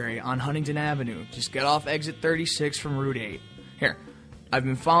Waterbury on Huntington Avenue. Just get off exit 36 from Route 8. Here, I've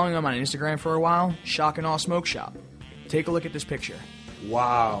been following them on Instagram for a while. Shock and Awe Smoke Shop. Take a look at this picture.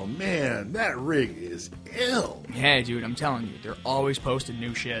 Wow, man, that rig is ill. Yeah, dude, I'm telling you, they're always posting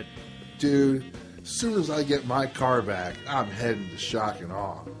new shit. Dude, as soon as I get my car back, I'm heading to Shock and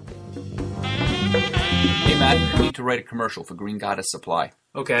Awe. Hey, Matt, I need to write a commercial for Green Goddess Supply.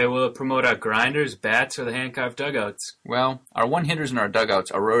 Okay, will it promote our grinders, bats, or the hand-carved dugouts? Well, our one-hitters and our dugouts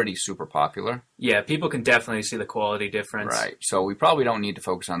are already super popular. Yeah, people can definitely see the quality difference. Right, so we probably don't need to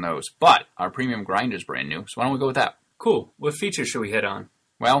focus on those. But our premium grinder's brand new, so why don't we go with that? Cool. What features should we hit on?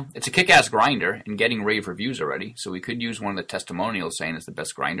 Well, it's a kick-ass grinder and getting rave reviews already, so we could use one of the testimonials saying it's the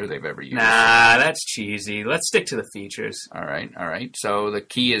best grinder they've ever used. Nah, that's cheesy. Let's stick to the features. All right. So the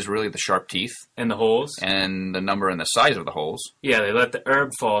key is really the sharp teeth. And the holes. And the number and the size of the holes. Yeah, they let the herb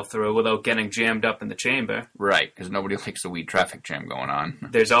fall through without getting jammed up in the chamber. Right, because nobody likes the weed traffic jam going on.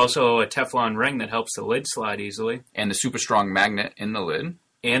 There's also a Teflon ring that helps the lid slide easily. And the super strong magnet in the lid.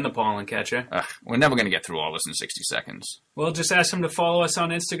 And the pollen catcher. We're never going to get through all this in 60 seconds. Well, just ask them to follow us on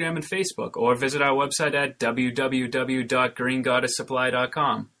Instagram and Facebook, or visit our website at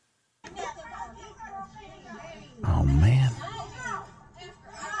www.greengoddesssupply.com. Oh, man.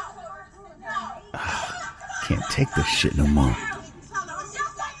 Can't take this shit no more.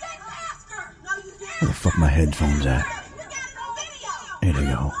 Where the fuck my headphones at? Here they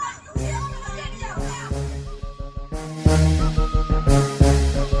go.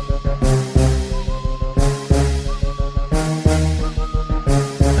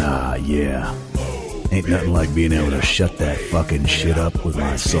 Yeah. Ain't nothing like being able to shut that fucking shit up with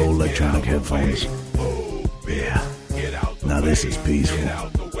my Soul Electronic headphones. Yeah. Now this is peaceful.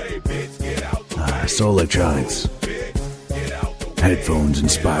 Soul Electronics. Headphones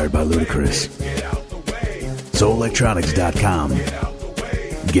inspired by Ludacris. SoulElectronics.com.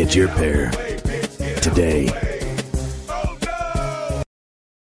 Get your pair today.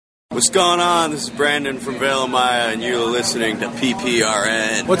 What's going on? This is Brandon from Valemaya, and you're listening to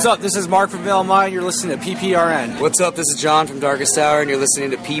PPRN. What's up? This is Mark from Valemaya, and you're listening to PPRN. What's up? This is John from Darkest Hour, and you're listening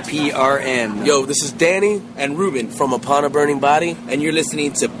to PPRN. Yo, this is Danny and Ruben from Upon a Burning Body, and you're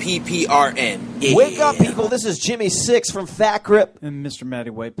listening to PPRN. Yeah. Wake up, people. This is Jimmy Six from Fat Grip. And Mr. Matty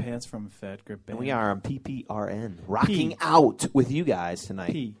White Pants from Fat Grip Band. And we are on PPRN, rocking out with you guys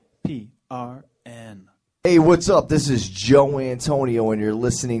tonight. PPRN. Hey, what's up? This is Joe Antonio, and you're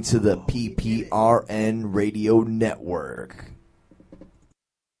listening to the PPRN Radio Network.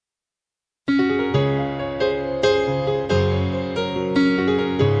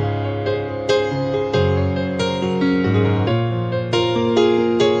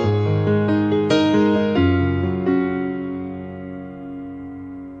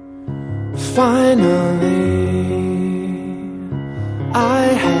 Finally, I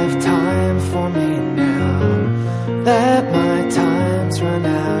have time for me now. That my time's run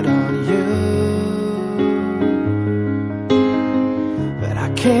out on you, but I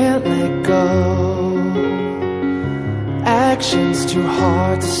can't let go. Action's too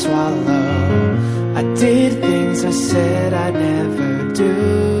hard to swallow. I did things I said I'd never do.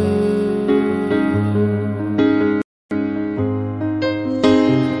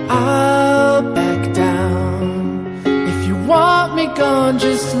 I'll back down. If you want me gone,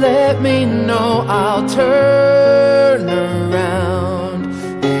 just let me know. I'll turn around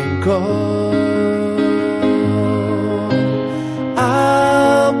and go.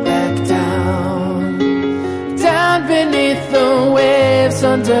 I'll back down, down beneath the waves,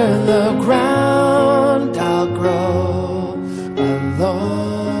 under the ground. I'll grow alone.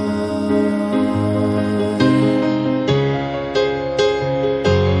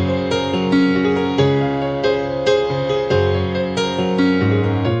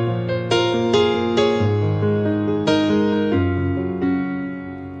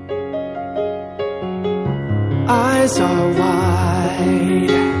 Eyes are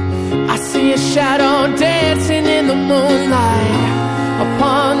wide. I see a shadow dancing in the moonlight.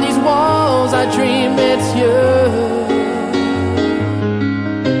 Upon these walls I dream it's you.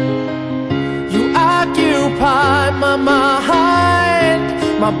 You occupy my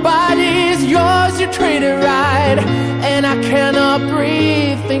mind. My body's yours, you treat it right. And I cannot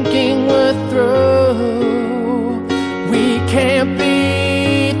breathe thinking we're through. We can't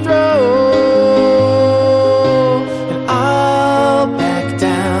be through.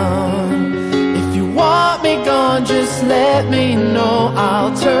 Just let me know.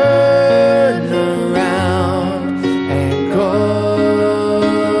 I'll turn around and go.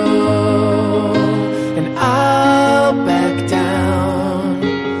 And I'll back down,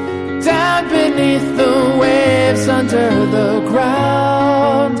 down beneath the waves, under the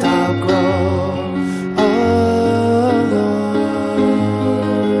ground. I'll grow alone.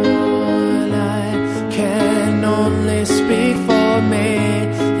 I can only speak for me.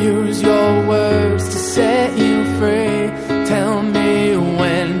 Use your words to set you free. Tell me,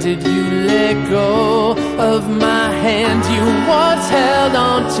 when did you let go of my hand you once held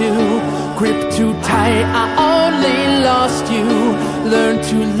on to? Grip too tight, I only lost you. Learn learned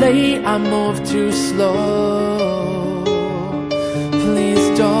too late, I moved too slow.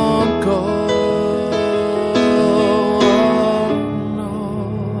 Please don't go.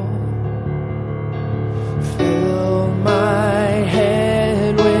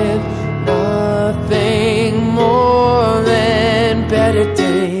 Better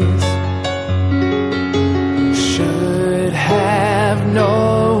days. Should have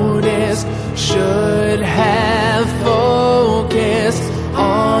noticed, should have focused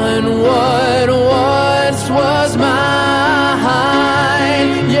on what once was mine.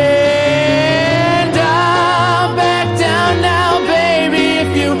 Yeah, and I'll back down now, baby.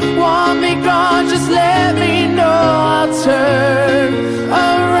 If you want me gone, just let me know. I'll turn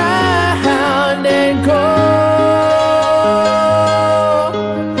around and go.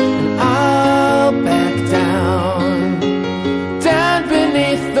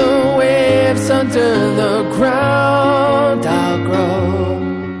 Under the ground, I'll grow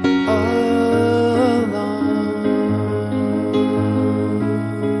alone.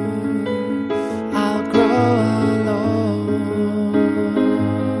 I'll grow alone.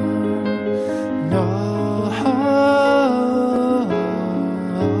 No.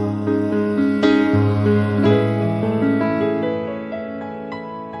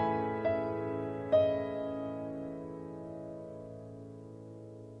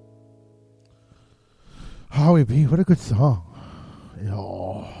 Howie B, what a good song.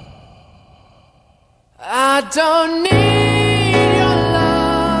 Yo. I don't need your love.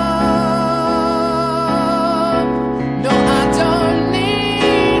 No, I don't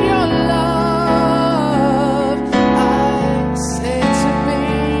need your love. I say to me,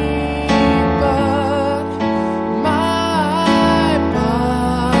 but my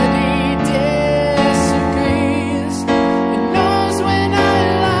body disagrees. It knows when I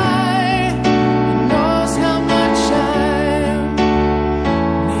lie. It knows how much I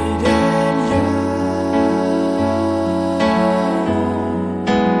needed you.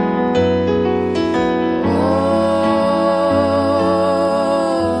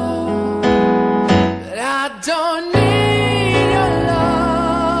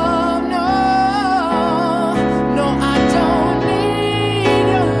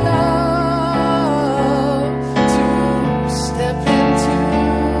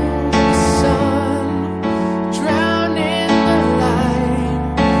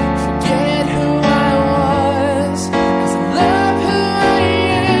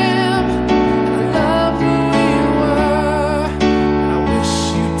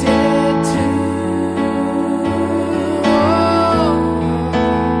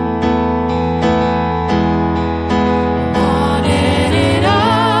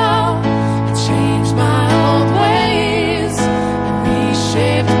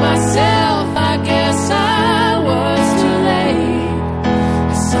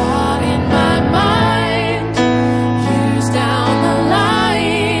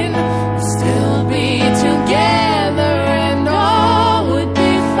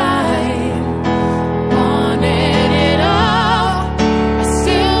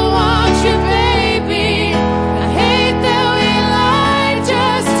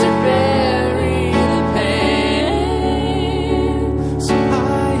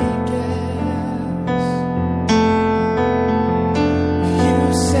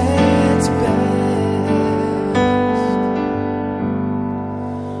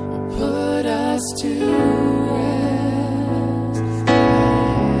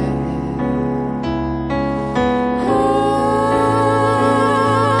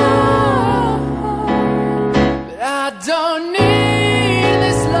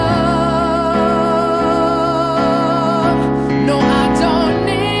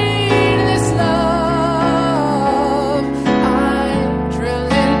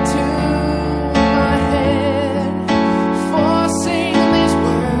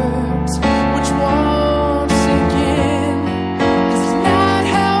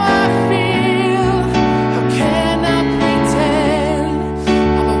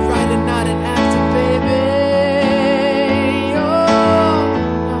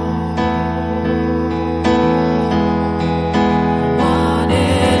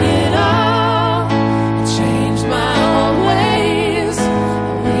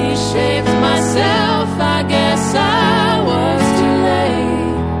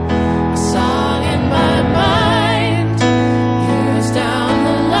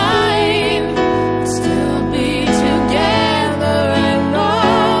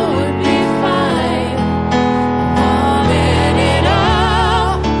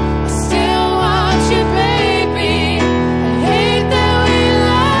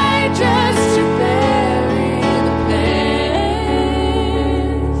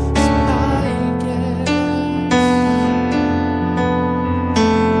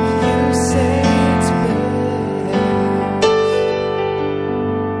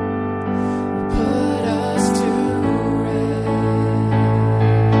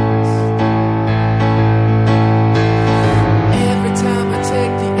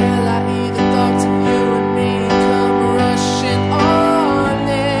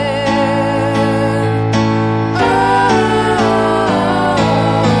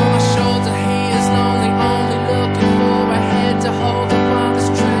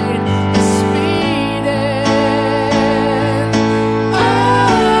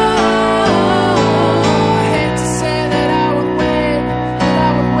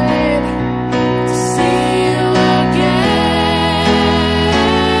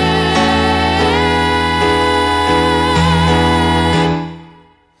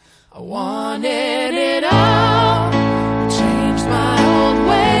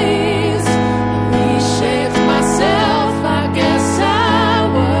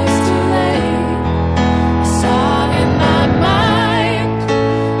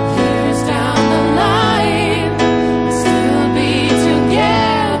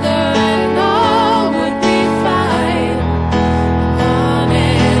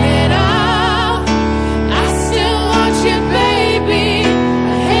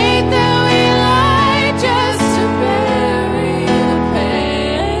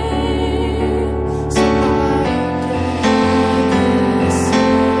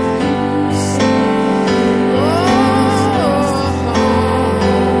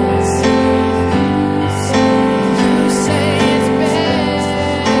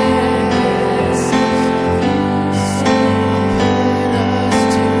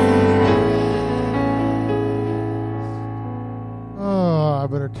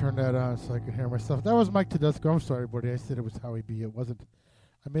 so I could hear myself. That was Mike Tedesco. I'm sorry, buddy. I said it was Howie B. It wasn't.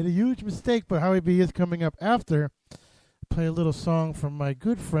 I made a huge mistake, but Howie B is coming up after. Play a little song from my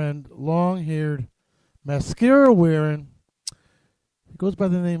good friend, long-haired, mascara-wearing. He goes by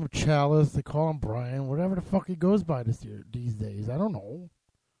the name of Chalice. They call him Brian. Whatever the fuck he goes by these days. I don't know.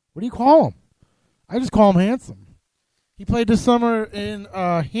 What do you call him? I just call him Handsome. He played this summer in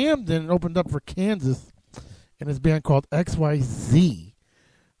Hamden and opened up for Kansas in his band called XYZ.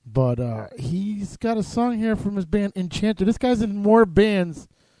 But he's got a song here from his band Enchanter. This guy's in more bands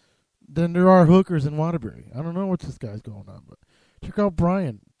than there are hookers in Waterbury. I don't know what this guy's going on, but check out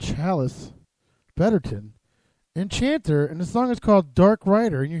Brian Chalice Betterton, Enchanter, and the song is called Dark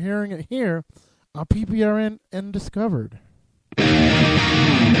Rider, and you're hearing it here on PPRN Undiscovered.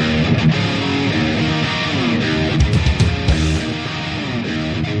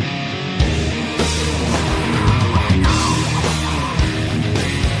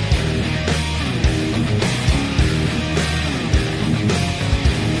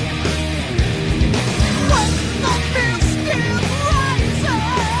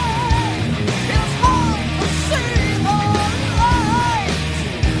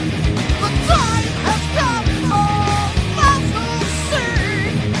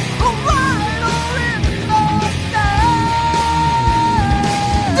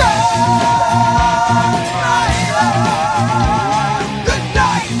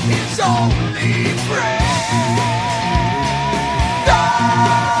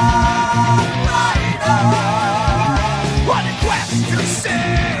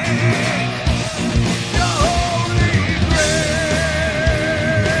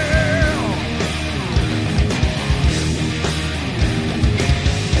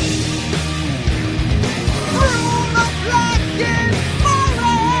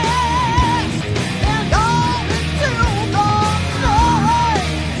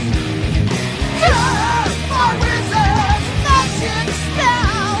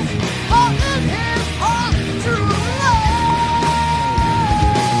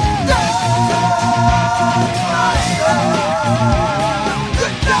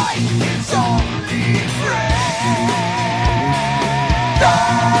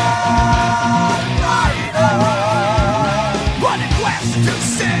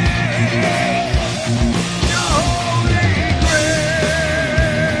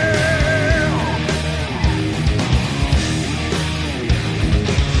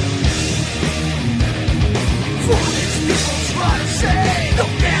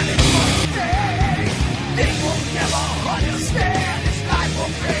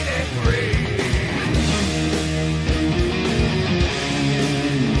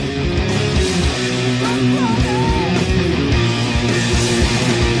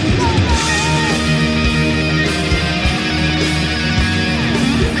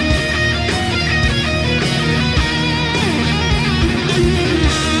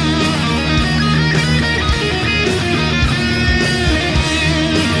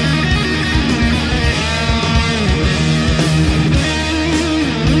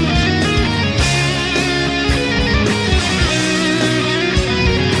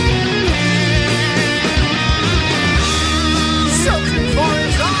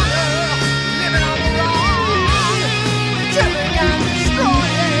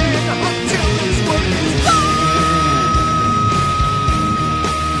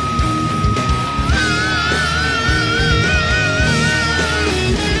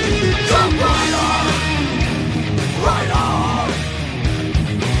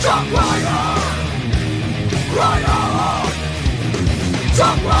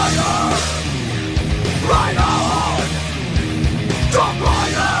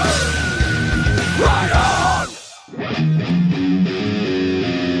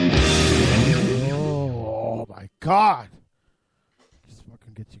 God. Just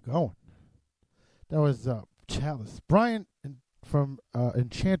fucking gets you going. That was Chalice. Brian from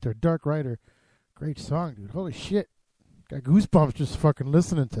Enchanter, Dark Rider. Great song, dude. Holy shit. Got goosebumps just fucking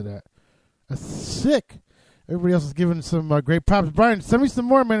listening to that. That's sick. Everybody else is giving some great props. Brian, send me some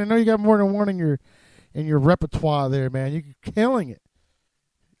more, man. I know you got more than one in your repertoire there, man. You're killing it.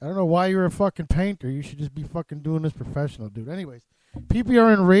 I don't know why you're a fucking painter. You should just be fucking doing this professional, dude. Anyways,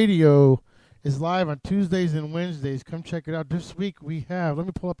 PPRN Radio is live on Tuesdays and Wednesdays. Come check it out. This week we have, let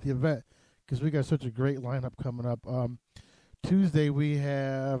me pull up the event because we got such a great lineup coming up. Tuesday we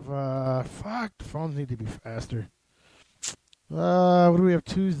have, the phones need to be faster. What do we have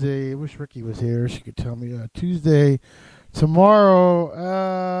Tuesday? I wish Ricky was here. She could tell me. Tuesday,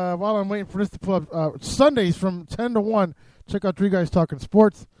 tomorrow, while I'm waiting for this to pull up, Sundays from 10 to 1, check out Three Guys Talking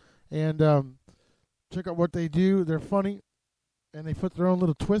Sports and check out what they do. They're funny and they put their own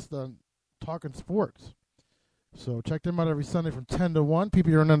little twist on talking sports. So check them out every Sunday from 10 to 1.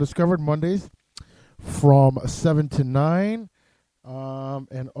 PPRN Undiscovered Mondays from 7 to 9.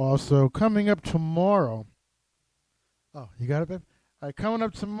 And also coming up tomorrow. Oh, you got it, babe? All right, coming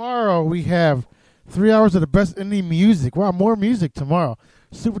up tomorrow, we have 3 hours of the best indie music. Wow, more music tomorrow.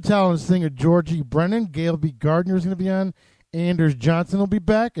 Super talented singer Georgie Brennan. Gail B. Gardner is going to be on. Anders Johnson will be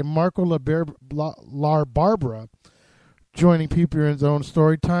back. And Marco La Barbara joining PPRN's own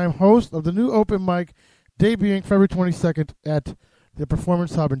Storytime, host of the new open mic debuting February 22nd at the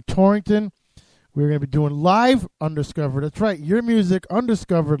Performance Hub in Torrington. We're going to be doing live Undiscovered. That's right, your music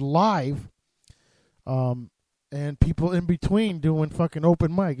Undiscovered live. And people in between doing fucking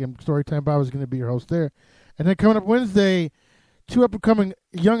open mic. And Storytime Bob is going to be your host there. And then coming up Wednesday, 2 up-and-coming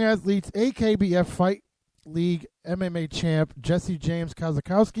young athletes, AKBF Fight League MMA champ Jesse James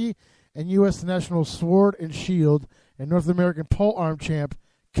Kazakowski and U.S. National Sword and Shield and North American Pole Arm champ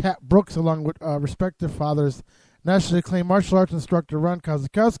Kat Brooks, along with respective fathers, nationally acclaimed martial arts instructor Ron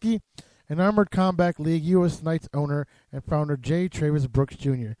Kazakowski, and Armored Combat League U.S. Knights owner and founder J. Travis Brooks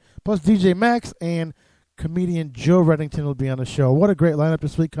Jr. Plus DJ Max and comedian Joe Reddington will be on the show. What a great lineup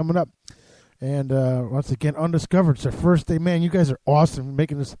this week coming up. And once again, Undiscovered. It's our first day. Man, you guys are awesome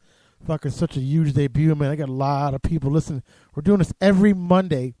making this fucking such a huge debut, man. I got a lot of people listening. We're doing this every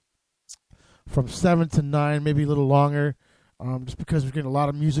Monday from 7 to 9, maybe a little longer, just because we're getting a lot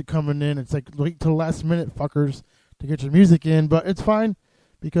of music coming in. It's like wait till the last minute, fuckers, to get your music in. But it's fine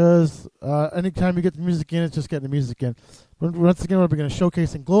because anytime you get the music in, it's just getting the music in. But once again, we're going to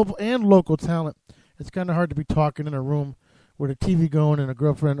showcasing global and local talent. It's kind of hard to be talking in a room with a TV going and a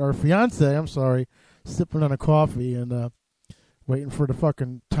girlfriend or a fiance, sipping on a coffee and waiting for the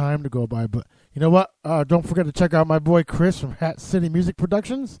fucking time to go by. But you know what? Don't forget to check out my boy Chris from Hat City Music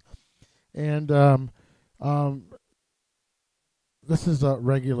Productions. And this is a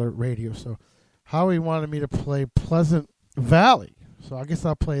regular radio. So Howie wanted me to play Pleasant Valley. So I guess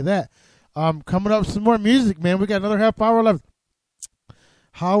I'll play that. Coming up with some more music, man. We got another half hour left.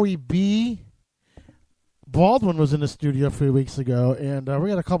 Howie B. Baldwin was in the studio a few weeks ago, and we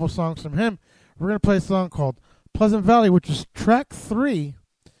got a couple songs from him. We're going to play a song called Pleasant Valley, which is track 3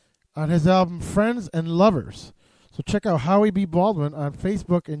 on his album Friends and Lovers. So check out Howie B. Baldwin on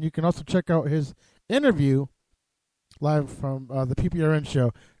Facebook, and you can also check out his interview live from the PPRN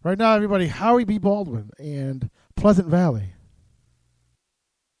show. Right now, everybody, Howie B. Baldwin and Pleasant Valley.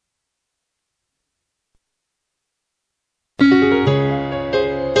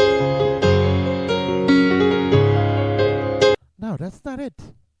 No, that's not it.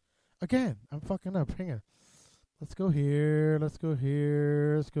 Again, I'm fucking up. Hang on. Let's go here. Let's go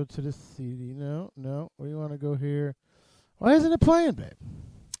here. Let's go to the CD. No. We want to go here. Why isn't it playing, babe?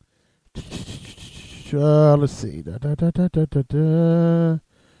 Let's see. Let's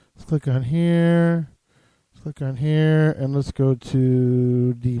click on here. Let's click on here. And let's go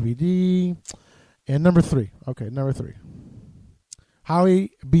to DVD. And number 3. Okay, number 3.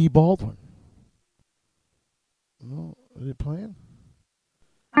 Howie B. Baldwin. No, is it playing?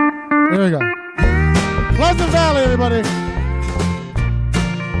 There we go. Pleasant Valley, everybody.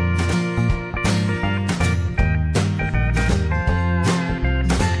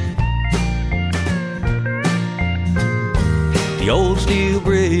 The old steel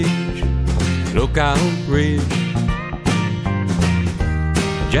bridge, Lookout Ridge,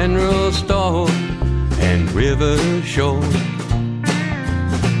 General Store and River Shore,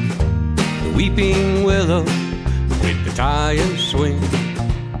 the Weeping Willow with the tire swing.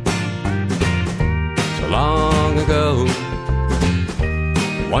 So long ago,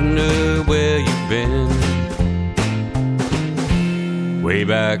 wonder where you've been. Way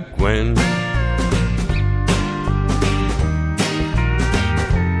back when.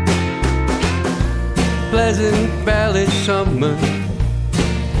 Pleasant Valley summer,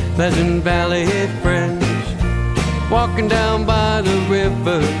 Pleasant Valley friends, walking down by the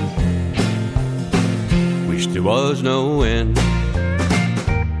river, wish there was no end.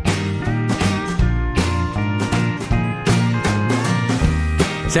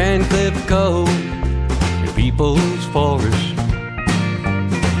 Sandcliff Cove, your people's forest,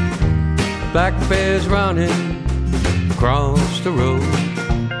 black bears running across the road,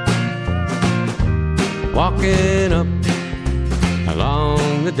 walking up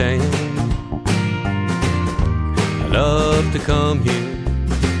along the dam. I love to come here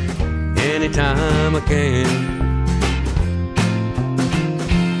anytime I can.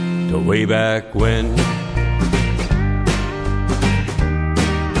 To way back when.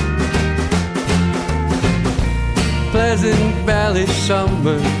 Pleasant Valley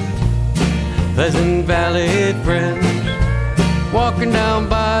summer, Pleasant Valley friends, walking down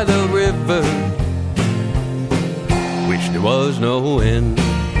by the river, which there was no end.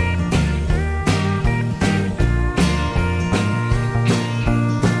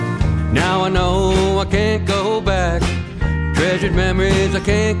 Now I know I can't go back, treasured memories I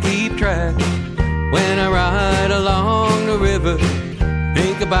can't keep track. When I ride along the river,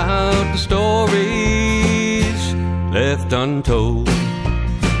 think about the stories left untold.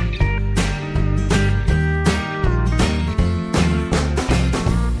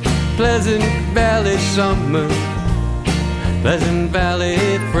 Pleasant Valley summer, Pleasant Valley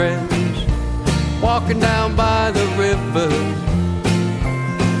friends, walking down by the river,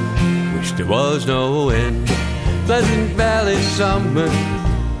 which there was no end. Pleasant Valley summer,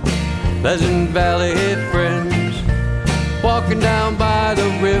 Pleasant Valley friends, walking down by the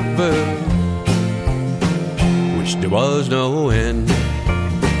river, which there was no end.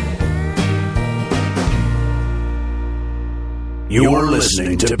 You're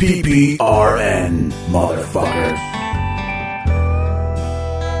listening to PPRN, motherfucker.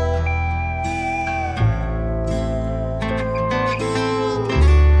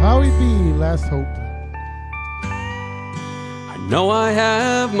 Howie B, Last Hope. I know I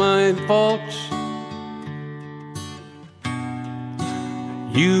have my faults,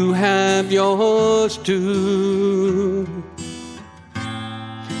 you have yours too.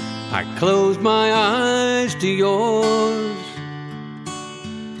 I close my eyes to yours,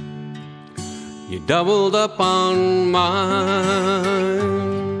 you doubled up on mine,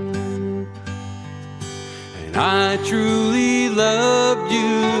 and I truly loved you.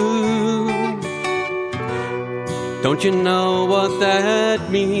 Don't you know what that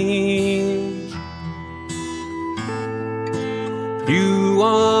means? You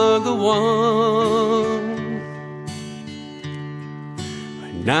are the one,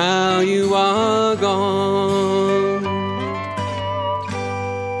 and now you are gone.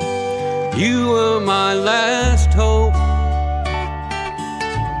 You were my last hope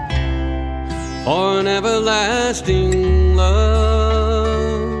for an everlasting love.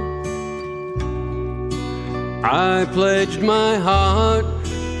 I pledged my heart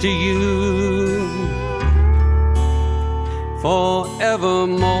to you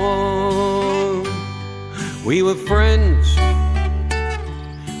forevermore. We were friends,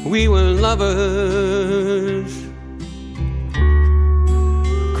 we were lovers,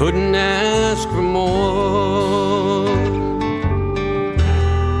 couldn't ask for more.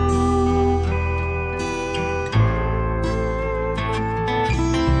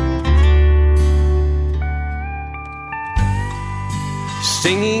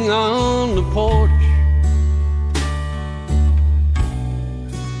 Singing on the porch,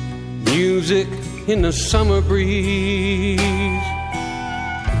 music in the summer breeze,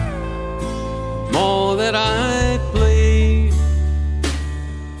 more that I played,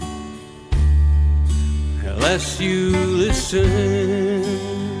 less you listen.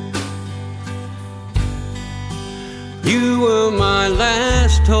 You were my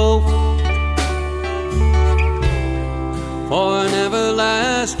last hope for an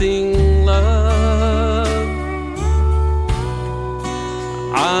everlasting love.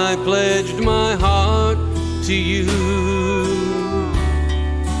 I pledged my heart to you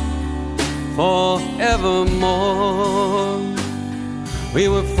forevermore. We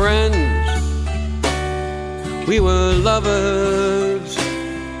were friends, we were lovers,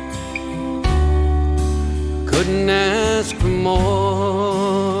 couldn't ask for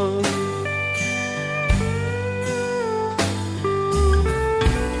more.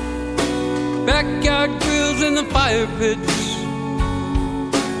 Backyard grills in the fire pits,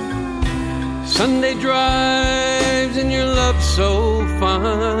 Sunday drives and your love so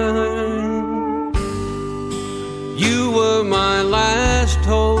fine. You were my last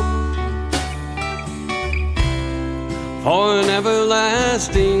hope for an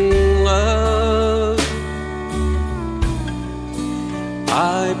everlasting love.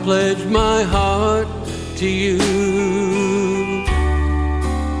 I pledged my heart to you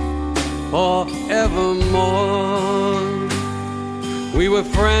forevermore. We were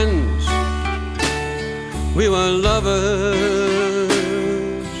friends, we were lovers,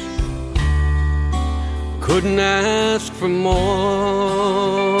 couldn't ask for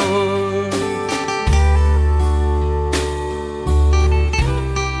more.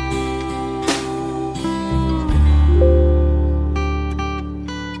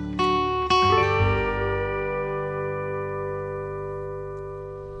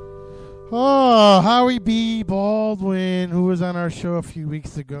 Oh, Howie B. Baldwin, who was on our show a few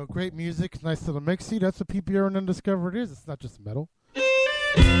weeks ago. Great music, nice little mixy. That's what PPR and Undiscovered is. It's not just metal.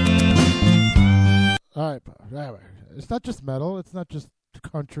 All right, it's not just metal. It's not just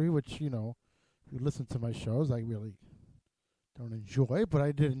country, which, if you listen to my shows, I really don't enjoy, but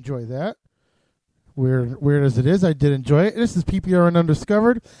I did enjoy that. Weird as it is, I did enjoy it. This is PPRN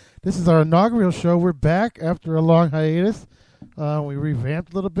Undiscovered. This is our inaugural show. We're back after a long hiatus. We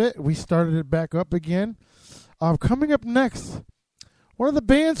revamped a little bit. We started it back up again. Coming up next, one of the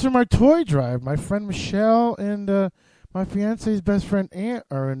bands from our toy drive. My friend Michelle and my fiance's best friend Aunt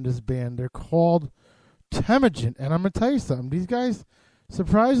are in this band. They're called Pprn. And I'm going to tell you something. These guys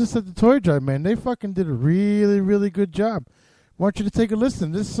surprised us at the toy drive, man. They fucking did a really, really good job. I want you to take a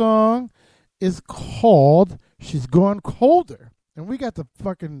listen. This song is called She's Gone Colder. And we got the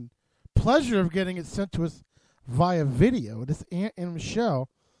fucking pleasure of getting it sent to us via video. This Aunt and Michelle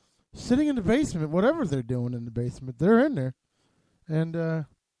sitting in the basement, whatever they're doing in the basement, they're in there. And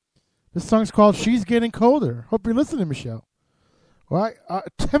this song's called She's Getting Colder. Hope you're listening, Michelle. All right,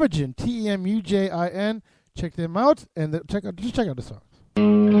 Pprn, Temujin. Check them out and check out the songs.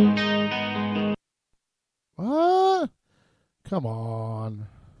 What? Come on.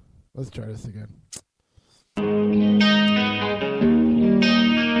 Let's try this again.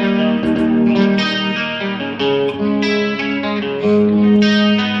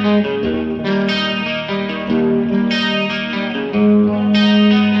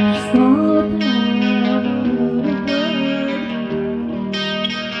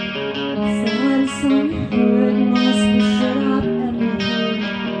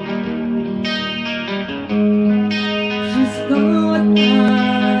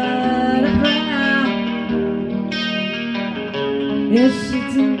 If she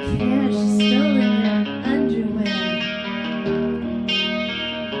didn't care, she's still in her underwear.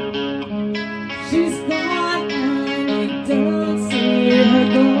 She's gone and you don't see her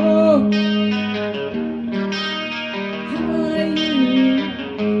go. How are you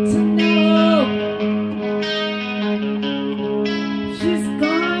to know? She's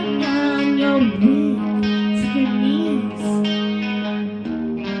gone and you're weak to your knees.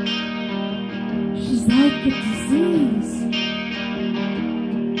 She's like a disease.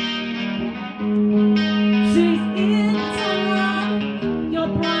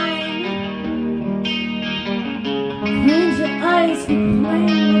 Eyes were playing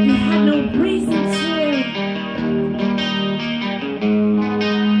like you had no reason to.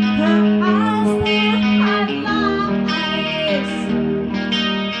 Her eyes, they had lies.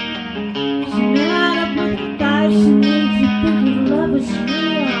 She mad up with the thighs. She made you think your love was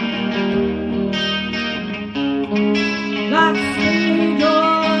real. Like sweet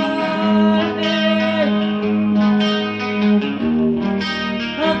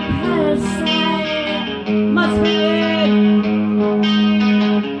a parasite must be.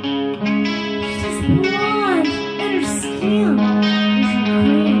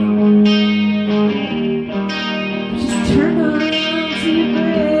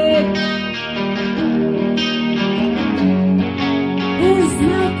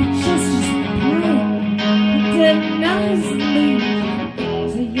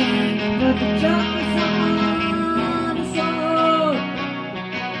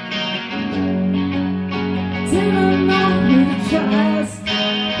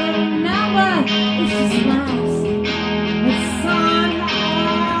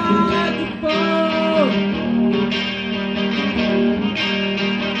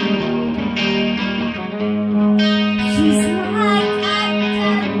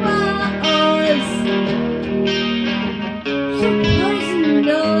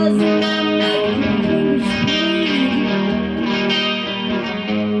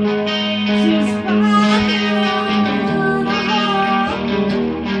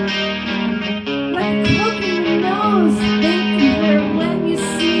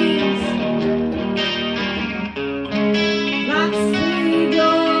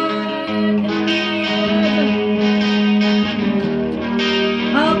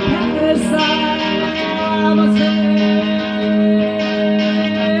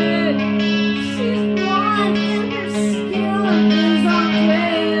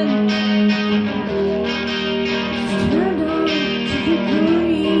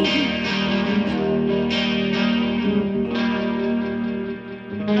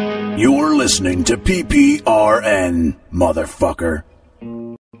 You're listening to PPRN, motherfucker.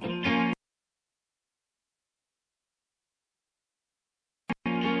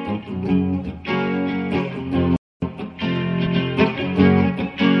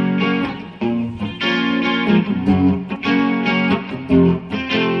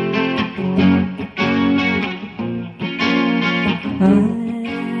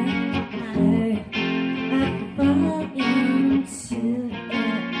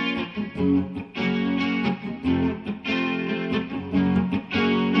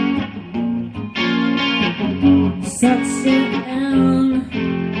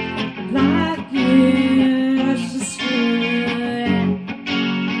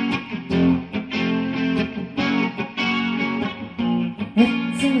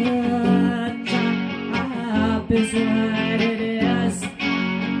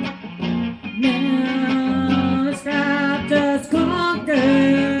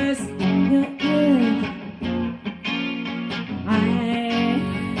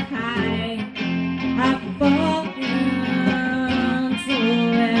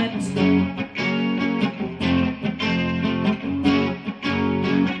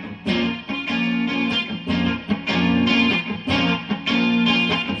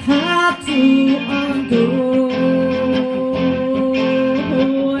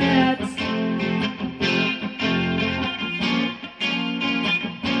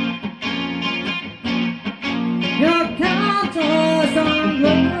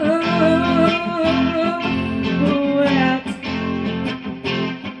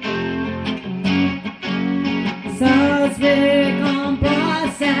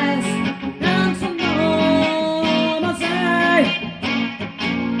 says, and to know my say.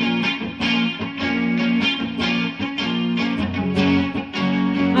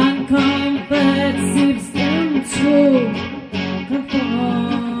 And comfort seeps into conformity.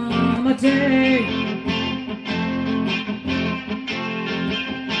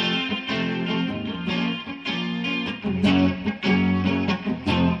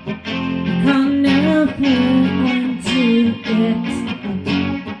 Can never undo it.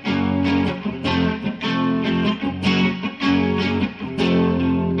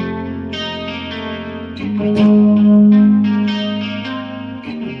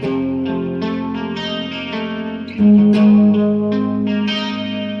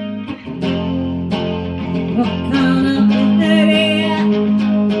 What kind of an idiot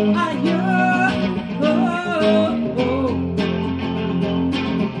are you?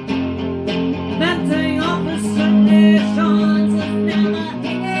 Venting off the solutions is never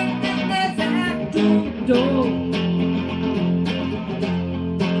easy to do.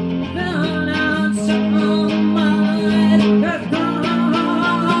 Filling out your mind is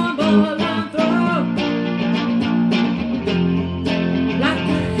crumbling through. Like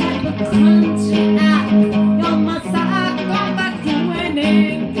a hypochondriac, you're my psycho back to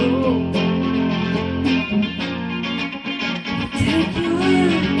winning you. Take you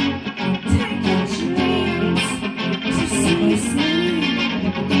in. Take your dreams to see sleep.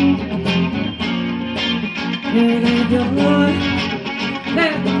 You live your life,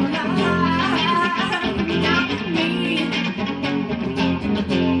 live your life, not me.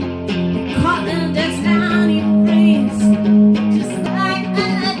 Caught in this tiny freeze, just like a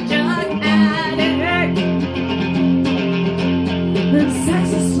drug addict. The sex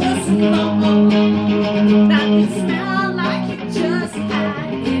is so slow that you smell like you just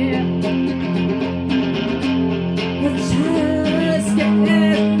had it. The chest gets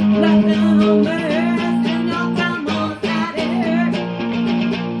left down there, and your grandma's at it.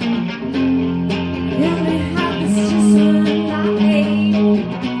 Every habit's just a lie,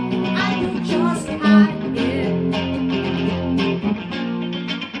 and you just hide it.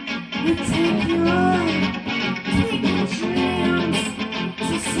 You take your dreams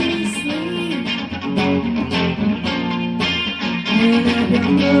to see sleep. You live your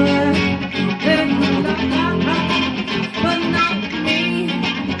life, live your life, but not me.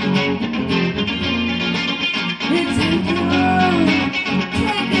 You take your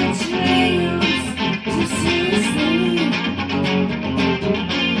dreams to see sleep.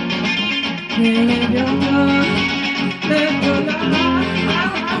 You live your life, live your life,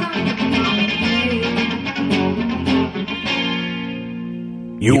 not me.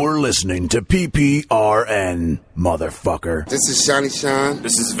 You're listening to PPRN, motherfucker. This is Shiny Sean.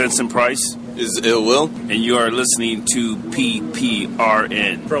 This is Vincent Price. This is Ill Will. And you are listening to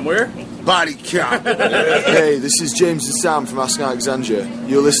PPRN. From where? Body Count. Hey, this is James and Sam from Ask Alexandria.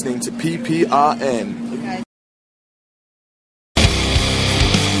 You're listening to PPRN.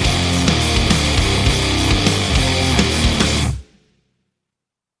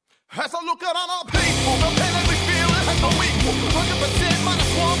 As I look out on our people, the pain that we feel it has no equal. 100%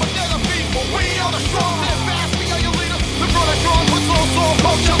 minus one, but they're the people. We are the strong, they're fast, we are your leaders. The front is strong, with soul,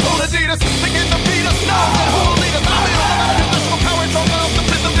 culture, who to lead us. They can defeat us, no, then who will lead us? I feel the national power, talking off the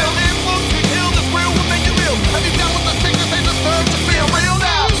prison bill. Influence, we kill, this real will make you real. Have you down with the sickness and the scourge, just feel real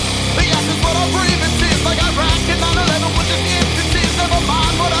now. The ashes, what I'm breathing, tears like Iraq and 9/11, which is instances. Never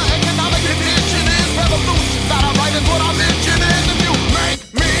mind what our economic condition is. Revolution, not a right is what I'm mentioning. If you make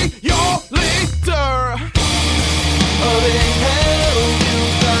me your leader, oh, they held you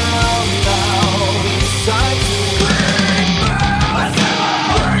down now. It's time to break back. Let's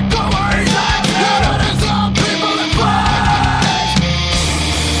break away. It is our people in black.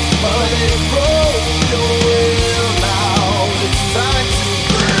 Oh, they broke your will now. It's time to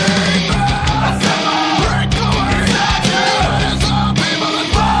break back. Let's break away. It is our people in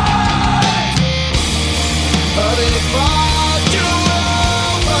black. Oh, they fought you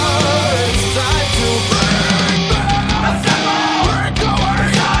over. It's time to break back. Let's break away.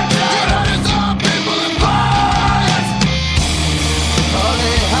 It is our people in black. Oh,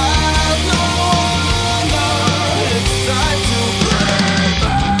 they have no honor. It's time to break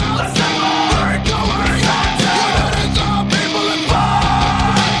back. Let's break away. It is our people in black.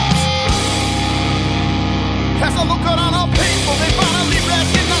 As I look out on our people, they finally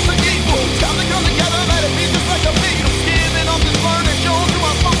recognize the evil. Time to come together, let it be just like a beetle. Skinning off this burning show to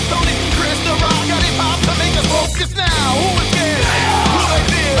our folks, Tony, Chris, the Rock, got hip hop to make us focus now. Who is scared? Who they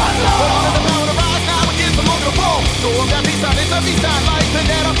fear? Put on in the power to rise now against the local ball. Go on that B-side, it's a B-side like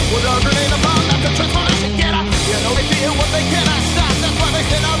Vendetta. With a grenade, a bomb, that's a transformation, get up. You know they fear what they cannot stop. That's why they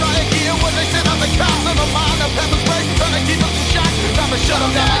say shut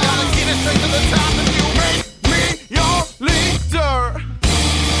them down. I gotta get it straight to the top if you make me your leader.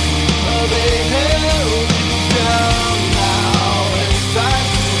 Oh, they held you down, now it's time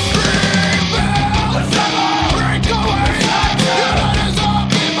to rebel. Let's have a breakaway. You know there's all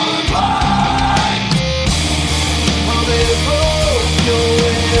people in blind. Oh, they broke your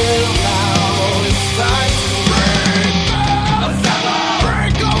will, now it's time to rebel. Let's have a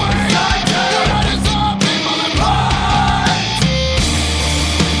breakaway. You know there's all people in blind.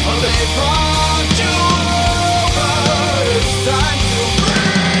 Oh, they brought you over, it's time to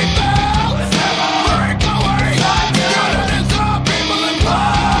rebel. Let's have a breakaway. You know there's all people in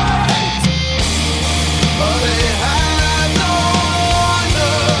blind. Oh, they had no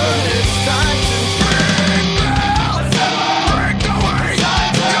honor, it's time to rebel. Let's have a breakaway.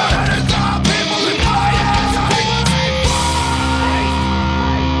 You know there's all people in blind.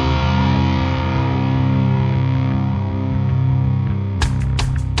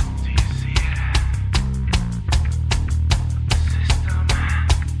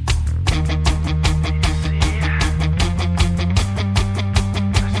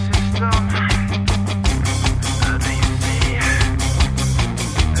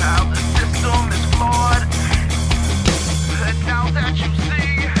 How the system is flawed. Now that you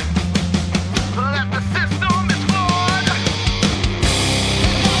see that the system is flawed.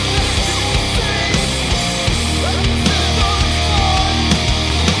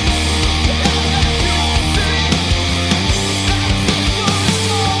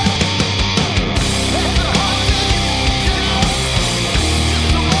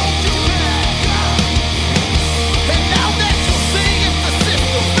 And now that you see it's the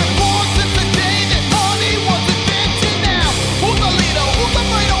system been born since the day that money was invented. Now, who's the leader? Who's the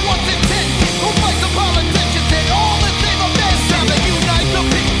fighter? What's intended? Who fights the politicians and all that they've amended? Time to unite the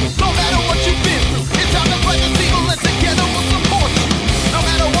people, no matter what you've been through. It's time to fight the evil and together we'll support you. No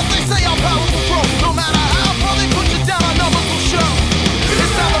matter what they say, our powers will grow. No matter how far they put you down, our numbers will show.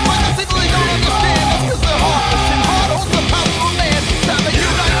 It's time to fight the people they don't understand. That's 'cause they're heartless and hard holds the power of man. Time to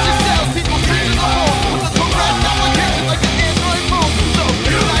unite yourselves, people streets the home. With the correct application like an Android phone. So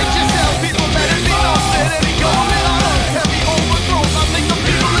unite yourselves, people, let it be known that any government on earth can be overthrown. I think the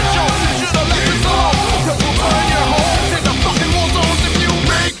people that chose you should have left us alone. 'Cause we'll burn your homes in the fucking war zones if you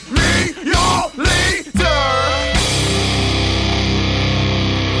make me your leader.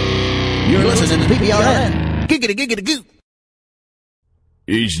 You're listening to PPRN. Giggity, giggity, goo.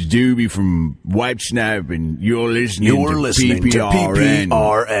 It's Doobie from Wipe Snipe, and you're listening to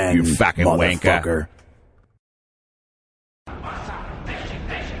PPRN. You fucking wanker.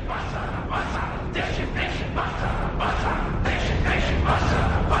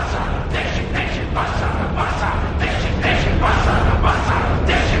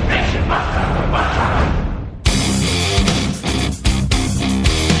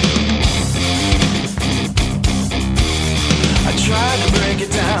 I tried to break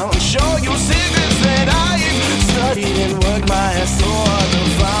it down, show you secrets that I've studied and worked my ass so hard to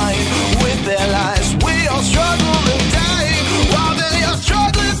find. With their lies, we all struggle and die, while they are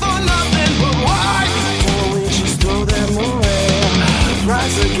struggling for nothing. But why don't we just throw them away?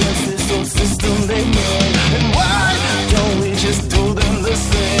 Rise against this old system they made. And why don't we just do them the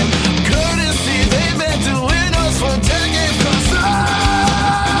same? Courtesy they've been doing us for decades. 'Cause I'm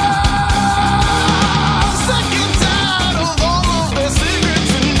sick and tired of all of their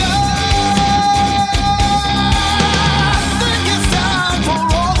secrets, and I think it's time for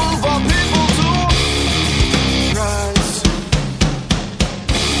all of our people to rise.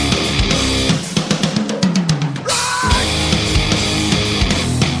 Rise!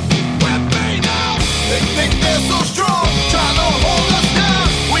 With me now!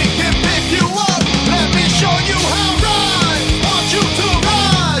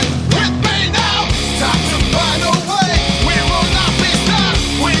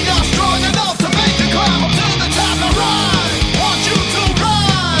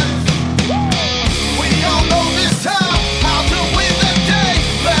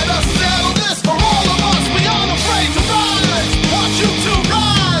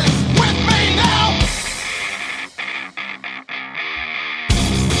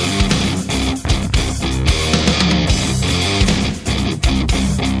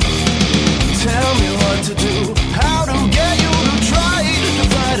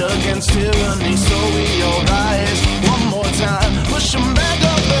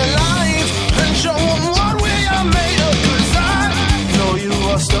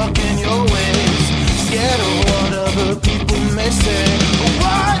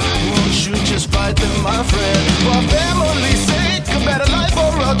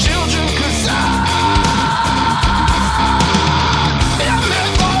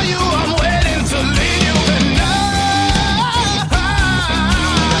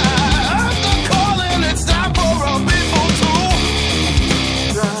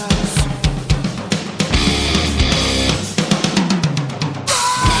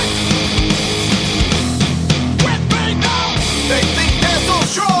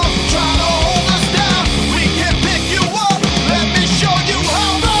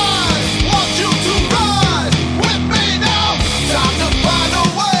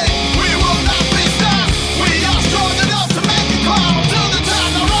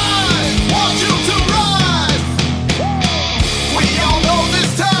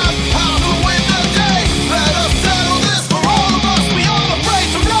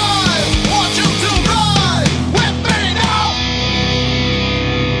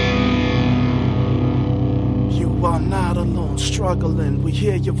 You are not alone, struggling, we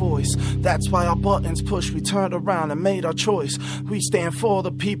hear your voice. That's why our buttons push, we turned around and made our choice. We stand for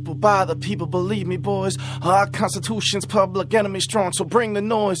the people, by the people, believe me boys. Our constitution's public enemy strong, so bring the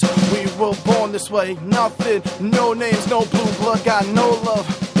noise. We were born this way, nothing, no names, no blue blood, got no love.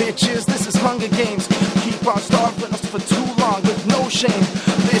 Bitches, this is Hunger Games. Keep on starving us for too long with no shame.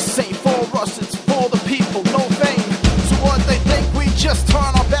 This ain't for us, it's for the people, no fame. So what they think, we just turn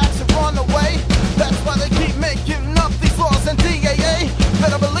our backs and run away? That's why they keep making up these laws and DAA.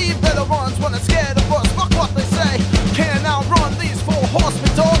 Better believe better ones when they're scared of us. Fuck what they say. Can't outrun these four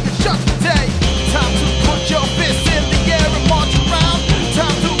horsemen, dog. It's just a day. Time to put your fists in the air and march around.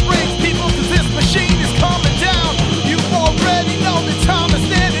 Time to raise people, cause this machine is coming down. You already know the time is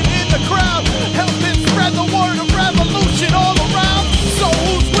standing in the crowd, helping spread the word of revolution all around. So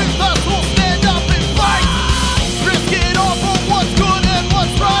who's with us? Who'll stand up and fight? Risk it all for what's good and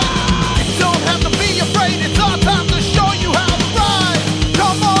what's right. Don't have to be afraid, it's our time to show you how to rise.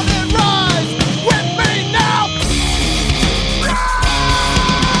 Come on and rise with me now. Rise!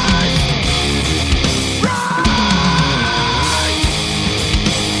 Rise!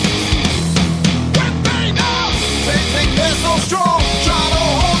 With me now. They think they're so strong, try to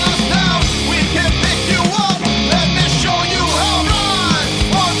hold us down. We can pick you up, let me show you how. Rise!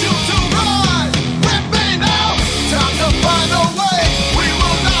 Want you to rise with me now. Time to find a way, we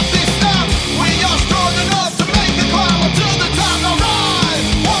will not be stopped. We are strong enough to make the climb up to the top. Now rise,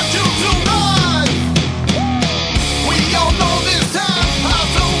 want you to rise. We all know this time how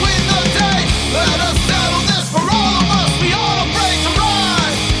to win the day. Let us settle this for all of us. We all afraid to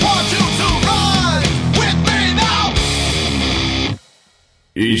rise. Want you to rise with me now.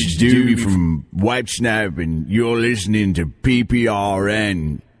 It's Dewey from Wipe Snipe, and you're listening to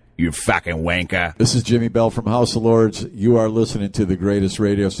PPRN, you fucking wanker. This is Jimmy Bell from House of Lords. You are listening to the greatest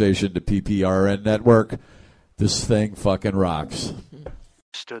radio station, the PPRN network. This thing fucking rocks.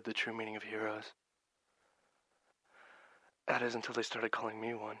 Understood the true meaning of heroes. That is until they started calling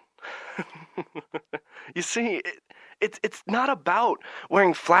me one. You see, it's not about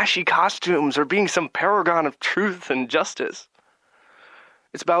wearing flashy costumes or being some paragon of truth and justice.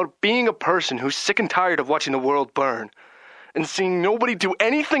 It's about being a person who's sick and tired of watching the world burn and seeing nobody do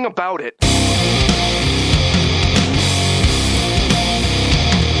anything about it.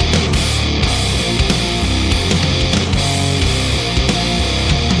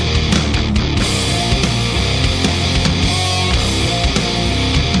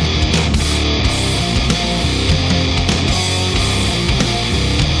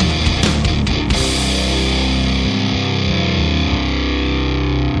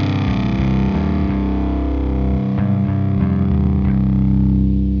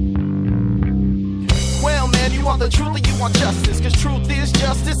 The truth or you want justice, cause truth is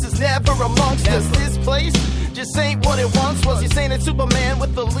justice is never amongst us. This place just ain't what it once was. You're saying it's Superman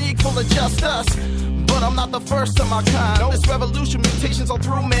with the league full of just us, but I'm not the first of my kind. This revolution, mutations all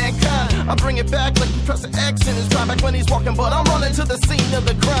through mankind. I bring it back like Professor X in his prime, back when he's walking, but I'm running to the scene of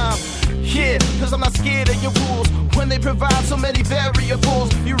the crime. Yeah, cause I'm not scared of your rules when they provide so many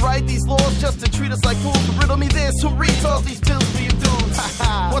variables. You write these laws just to treat us like fools. Riddle me this, who reads all these bills for you dudes?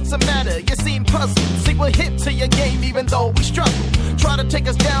 What's the matter? You seem puzzled. See, we're hip to your game even though we struggle. Try to take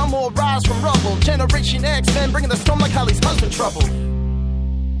us down, more rise from rubble. Generation X, men bringing the storm like Holly's husband trouble.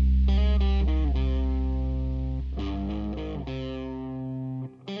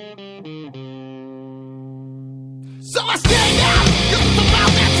 So I stand out, cause it's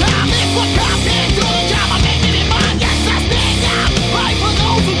about that time. It's what comes in, do the job, I'm making it mine. Yes, I stand out, right for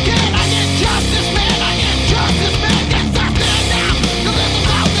those who can. I get justice, man, I get justice, man. Yes, I stand out, cause it's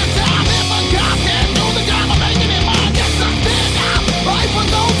about that time. If a cop can't do the job, I'm making it mine. Yes, I stand out, right for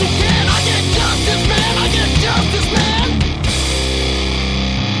those who can. I get justice, man, I get justice, man.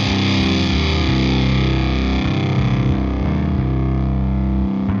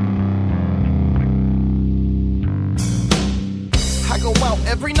 Go out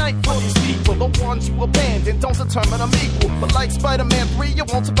every night for these people, the ones you abandoned don't determine I'm equal. But like Spider-Man 3, you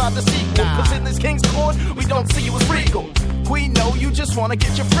won't survive the sequel. Cause in this King's Court, we don't see you as regal. We know you just wanna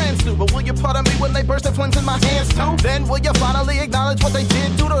get your friends through, but will you pardon me when they burst their twins in my hands too? Then will you finally acknowledge what they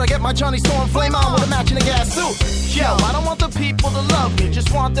did do? To I get my Johnny Storm flame on with a match in a gas suit? Yo, I don't want the people to love me,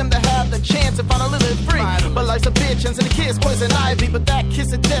 just want them to have the chance to finally live free. But life's a bitch and the kiss poison ivy, but that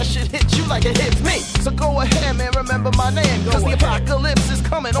kiss of death should hit you like it hits me. So go ahead, man, remember my name, cause the apocalypse is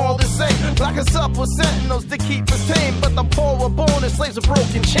coming all the same. Lock us up with sentinels to keep us tame, but the poor were born as slaves of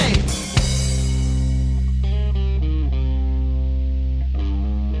broken chains.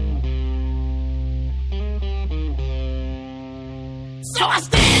 So I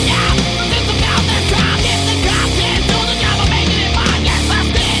stand out, cause it's about that time. It's the goddamn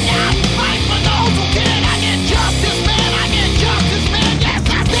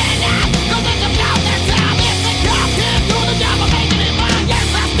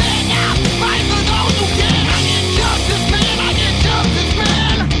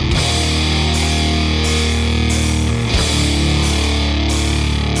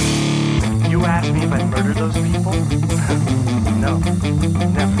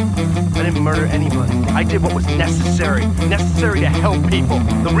murder anybody. I did what was necessary to help people.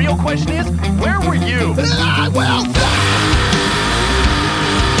 The real question is, where were you? I will die!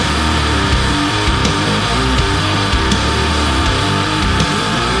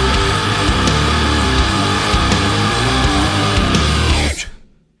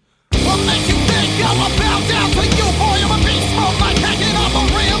 What makes you think I'ma bow down to you, boy? I'm a beast mode like hacking off a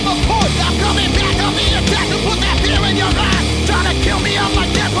river point. I'm coming back, I'll be attacked and put that fear in your eyes. Trying to kill me, I'm like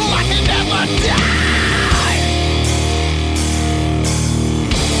Deadpool, I can never die.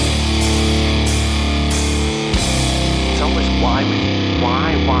 It's always why with you.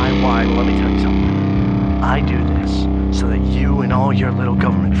 Why? Well, let me tell you something. I do this so that you and all your little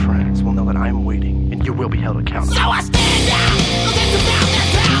government friends will know that I'm waiting and you will be held accountable. So I stand down, 'cause it's about that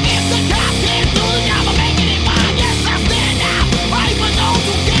time. If the cops can't do the job of making it mine, yes, I stand down. Right for those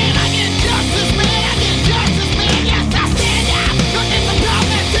who can, I get justice, man. I get justice, man. Yes, I stand down, 'cause it's about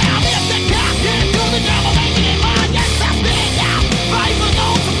that time. If the cops can't do the job of making it mine, yes, I stand down. Right for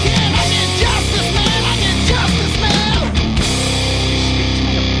those who can, I get justice, man. I get justice, man. Speak to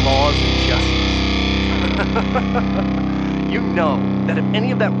me of laws and justice. You know that if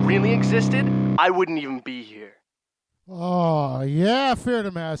any of that really existed, I wouldn't even be here. Oh, yeah, Fear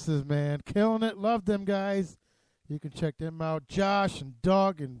the Masses, man. Killing it. Love them guys. You can check them out. Josh and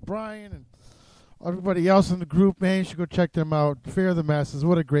Doug and Brian and everybody else in the group, man. You should go check them out. Fear the Masses.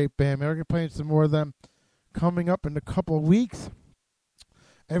 What a great band, man. We're going to play some more of them coming up in a couple of weeks.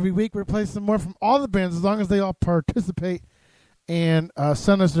 Every week we're playing some more from all the bands as long as they all participate and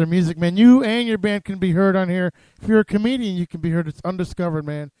send us their music, man. You and your band can be heard on here. If you're a comedian, you can be heard. It's Undiscovered,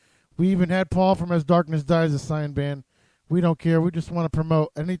 man. We even had Paul from As Darkness Dies, a signed band. We don't care. We just want to promote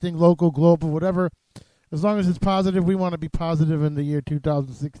anything local, global, whatever. As long as it's positive, we want to be positive in the year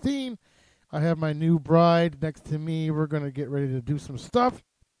 2016. I have my new bride next to me. We're going to get ready to do some stuff.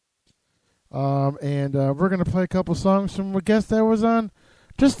 And we're going to play a couple songs from a guest that was on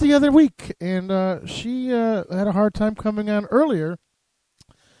just the other week. And she had a hard time coming on earlier.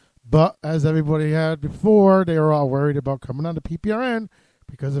 But as everybody had before, they were all worried about coming on to PPRN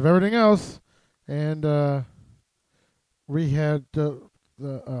because of everything else. And we had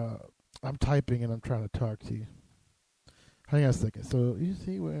I'm typing and I'm trying to talk to you. Hang on a second. So you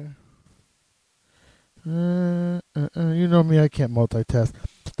see where... you know me, I can't multitask.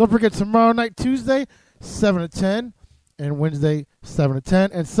 Don't forget, tomorrow night, Tuesday, 7 to 10, and Wednesday, 7 to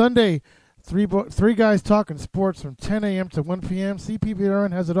 10, and Sunday, three guys talking sports from 10 a.m. to 1 p.m.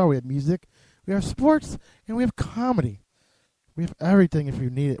 CPPRN has it all. We have music, we have sports, and we have comedy. We have everything if you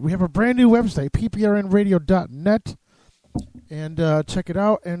need it. We have a brand new website, pprnradio.net, and check it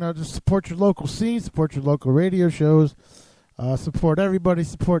out, and just support your local scene, support your local radio shows, support everybody,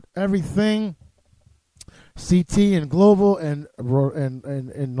 support everything. CT and Global and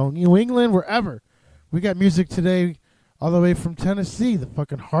New England, wherever. We got music today all the way from Tennessee, the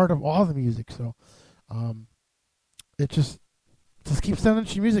fucking heart of all the music. So it just keep sending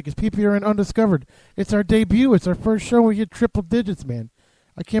you music. It's PPRN Undiscovered. It's our debut. It's our first show. We hit triple digits, man.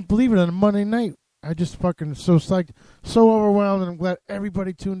 I can't believe it on a Monday night. I just fucking so psyched, so overwhelmed, and I'm glad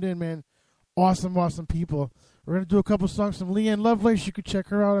everybody tuned in, man. Awesome, awesome people. We're going to do a couple songs from Leanne Lovelace. You can check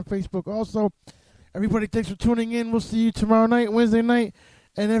her out on Facebook also. Everybody, thanks for tuning in. We'll see you tomorrow night, Wednesday night.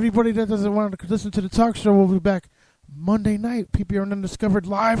 And everybody that doesn't want to listen to the talk show, we'll be back Monday night. PPRN Undiscovered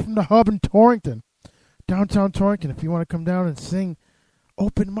live from the hub in Torrington, downtown Torrington. If you want to come down and sing,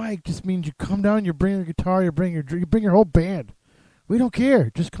 open mic just means you come down, you bring your guitar, you bring your whole band. We don't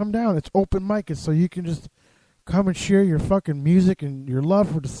care. Just come down. It's open mic, so you can just come and share your fucking music and your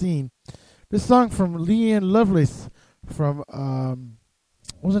love for the scene. This song from Leanne Lovelace from...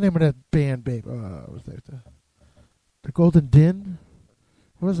 what was the name of that band, babe? What was that? The Golden Din?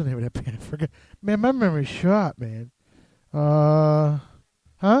 What was the name of that band? I forget. Man, my memory's shot, man. Huh?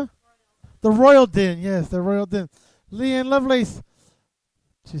 The Royal Din. Yes, the Royal Din. Leanne Lovelace.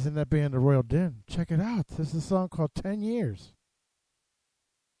 She's in that band, the Royal Din. Check it out. This is a song called 10 Years.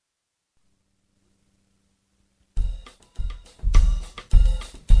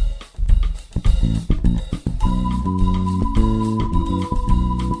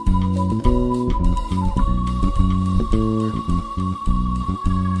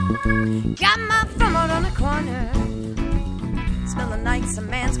 Got my thumb out on the corner, smelling like some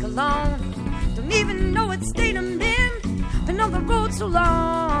man's cologne. Don't even know what state I'm in, been on the road so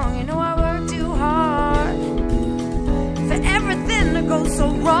long. You know I work too hard for everything to go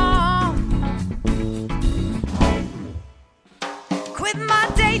so wrong. Quit my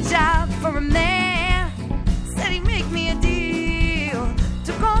day job for a man, said he'd make me a deal.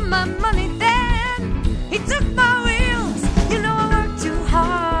 Took all my money then, he took my wheels. You know I work too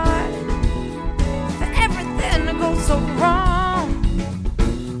hard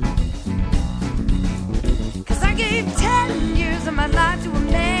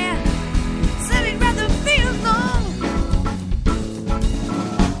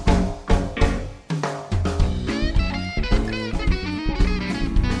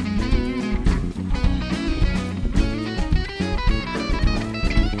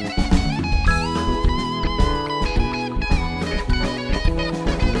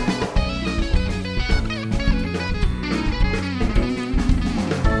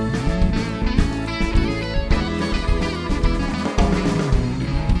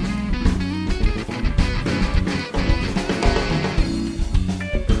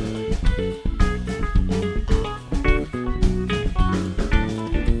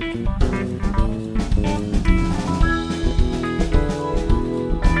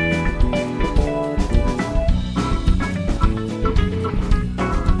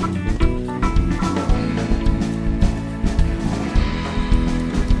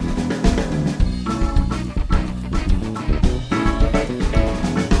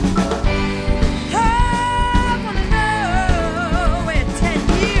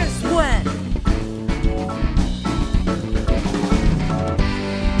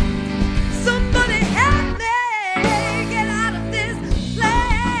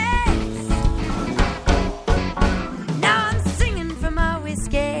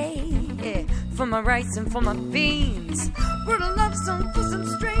for my rice and for my beans. Wrote a love song for some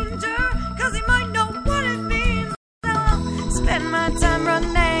stranger, cause he might know what it means. I'll spend my time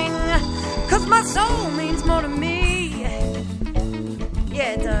running, cause my soul means more to me.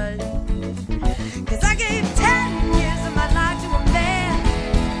 Yeah, it does. Cause I gave 10 years of my life to a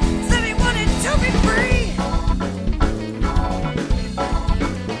man, said he wanted to be free.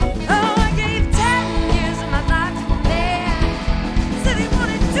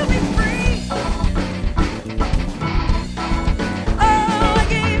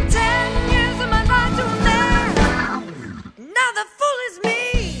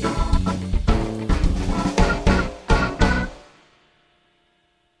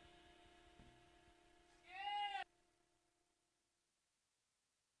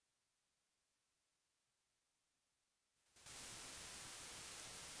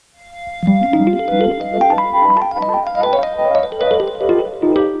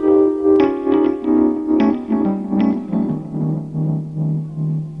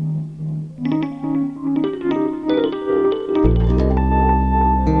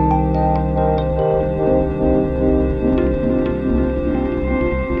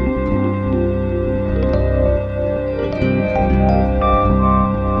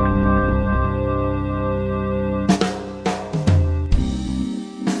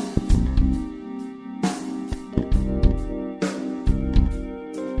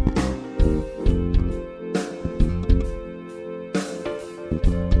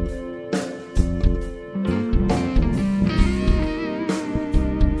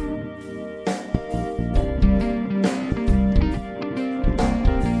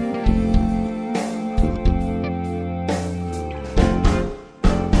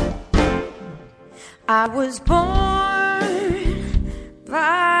 I was born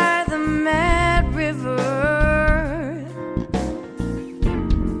by the mad river.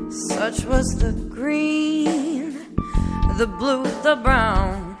 Such was the green, the blue, the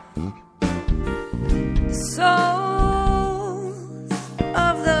brown. The souls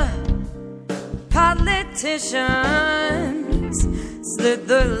of the politicians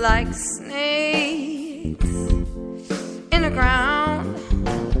slither like snakes in the ground.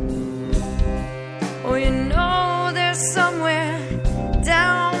 Oh, you know there's somewhere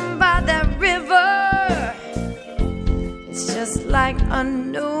down by that river. It's just like a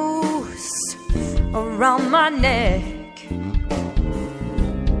noose around my neck.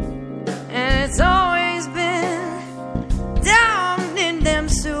 And it's always been down in them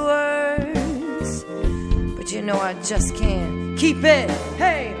sewers. But you know I just can't keep it,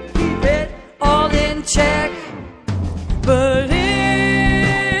 hey, keep it all in check. But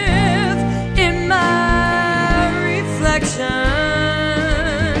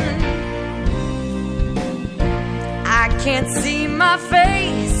I can't see my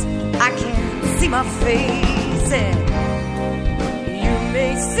face, I can't see my face, and you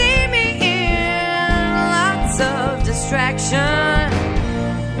may see me in lots of distraction.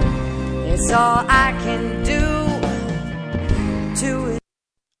 It's all I can do to it.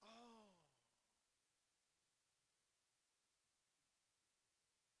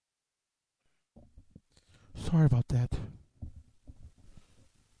 Sorry about that.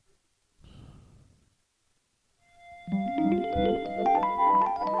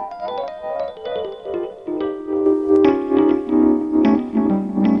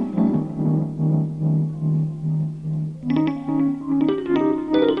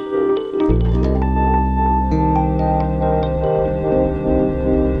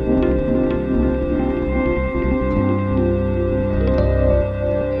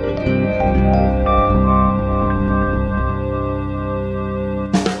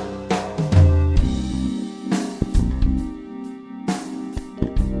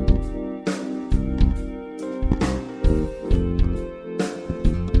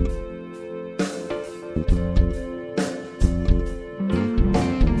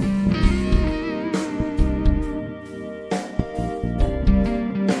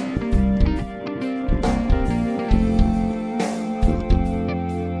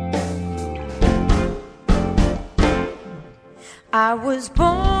 I was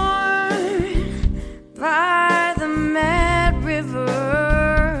born by the mad river.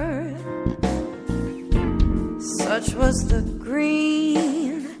 Such was the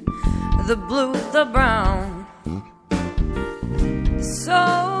green, the blue, the brown. The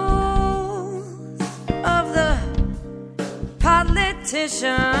souls of the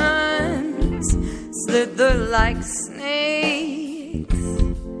politicians slither like snakes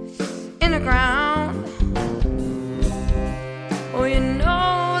in the ground. Oh, you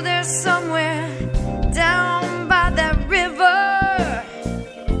know there's somewhere down by that river.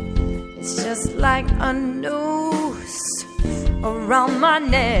 It's just like a noose around my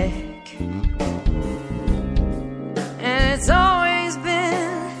neck. And it's always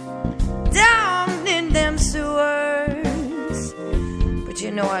been down in them sewers. But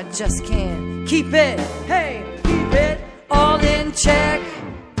you know I just can't keep it, hey, keep it all in check.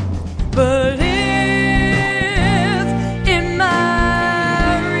 But if in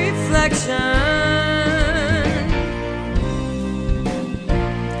my reflection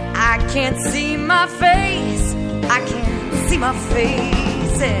I can't see my face, I can't see my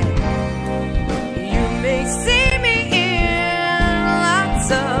face, and you may see me in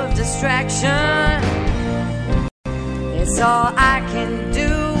lots of distraction. It's all I can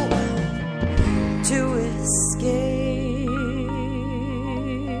do to escape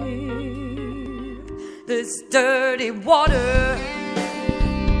this dirty water.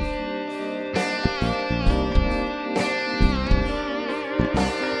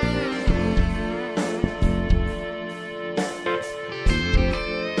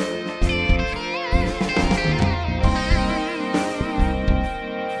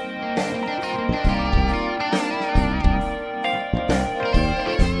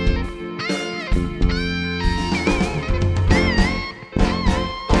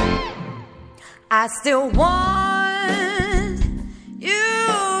 I still want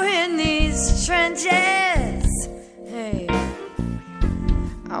you in these trenches. Hey,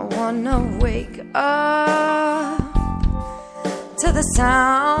 I wanna wake up to the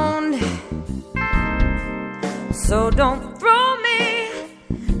sound. So don't throw me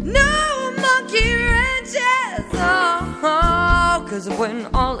no monkey wrenches. Oh, 'cause when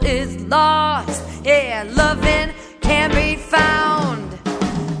all is lost, yeah, loving can be found.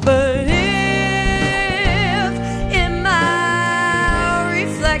 But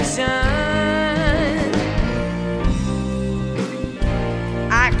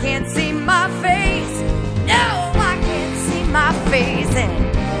I can't see my face, no, I can't see my face, and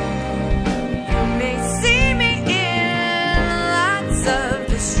you may see me in lots of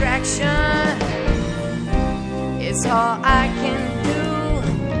distraction. It's all I can do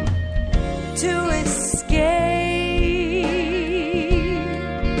to escape,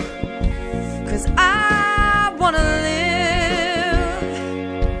 'cause I wanna live.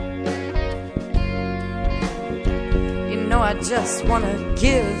 I just want to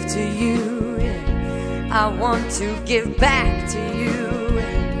give to you. I want to give back to you.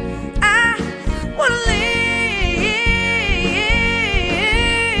 I want to live.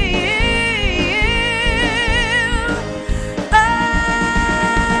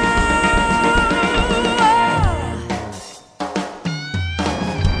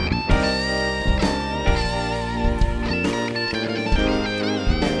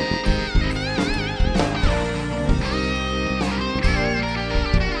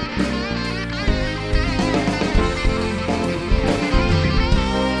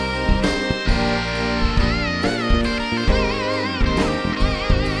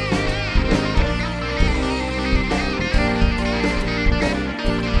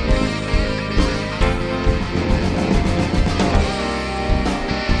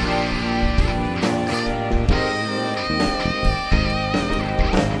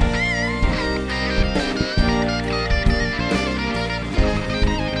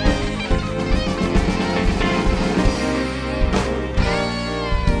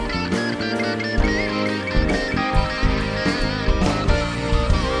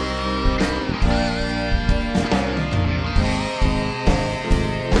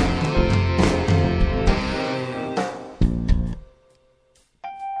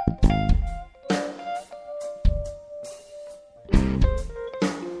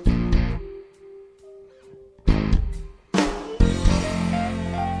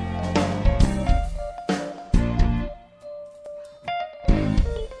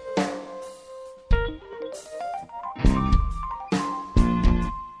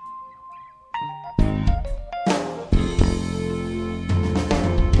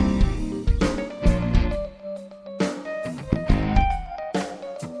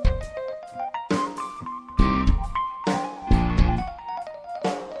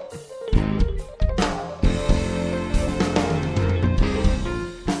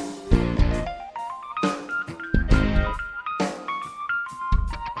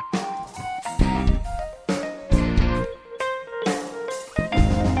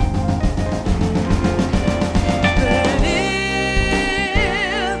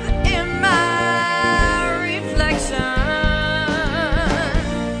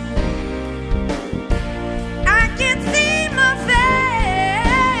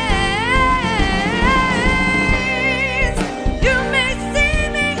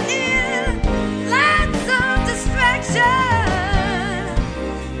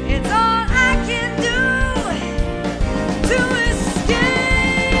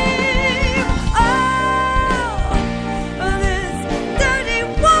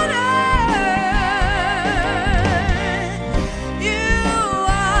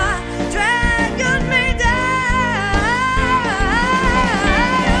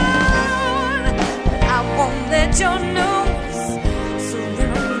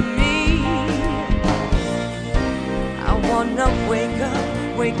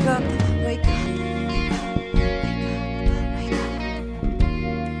 wake up, wake up.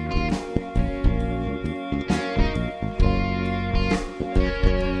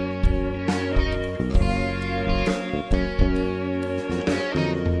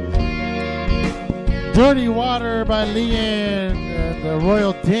 Dirty Water by Leanne and the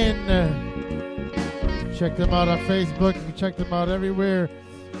Royal Din. Check them out on Facebook. You can check them out everywhere.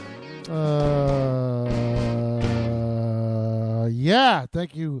 Yeah,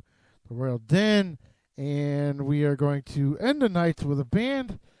 thank you, the Royal Den. And we are going to end the night with a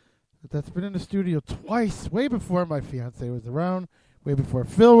band that's been in the studio twice, way before my fiance was around, way before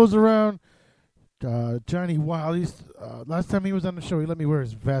Phil was around. Johnny Wild, last time he was on the show, he let me wear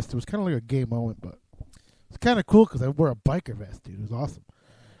his vest. It was kind of like a gay moment, but it's kind of cool because I wore a biker vest, dude. It was awesome.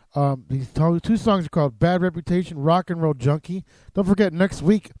 These two songs are called Bad Reputation, Rock and Roll Junkie. Don't forget, next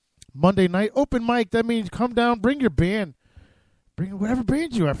week, Monday night, open mic. That means come down, bring your band. Bring whatever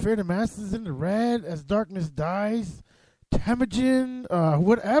band you are. Fear the Masses, In the Red, As Darkness Dies, Temujin,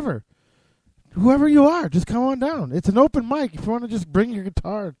 whatever. Whoever you are, just come on down. It's an open mic. If you want to just bring your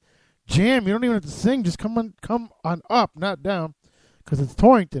guitar, jam, you don't even have to sing. Just come on up, not down, because it's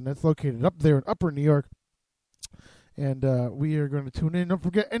Torrington. That's located up there in Upper New York. And we are going to tune in. Don't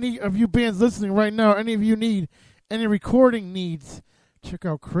forget, any of you bands listening right now, any of you need any recording needs, check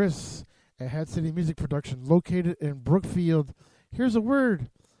out Chris at Hat City Music Production, located in Brookfield. Here's a word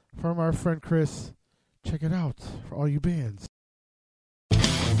from our friend Chris. Check it out for all you bands. Did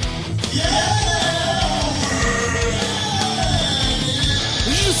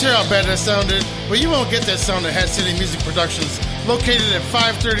you just hear how bad that sounded? Well, you won't get that sound at Hat City Music Productions, located at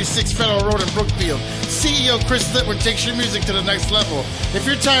 536 Federal Road in Brookfield. CEO Chris Litwin takes your music to the next level. If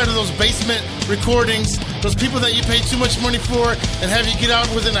you're tired of those basement recordings, those people that you pay too much money for and have you get out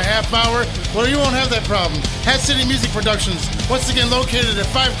within a half hour, well, you won't have that problem. Hat City Music Productions, once again located at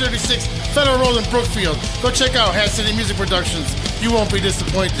 536 Federal Road in Brookfield. Go check out Hat City Music Productions. You won't be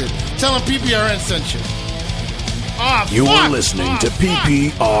disappointed. Tell them PPRN sent you. You are listening to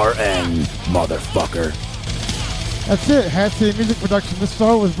PPRN, motherfucker. That's it, Hat City Music Production. This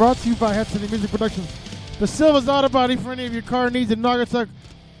song was brought to you by Hat City Music Productions. The Silva's Auto Body for any of your car needs in Naugatuck.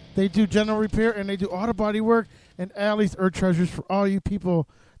 They do general repair and they do auto body work. And Alley's Earth Treasures for all you people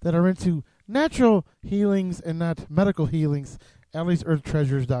that are into natural healings and not medical healings.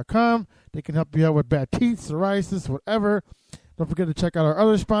 Alley'sEarthTreasures.com. They can help you out with bad teeth, psoriasis, whatever. Don't forget to check out our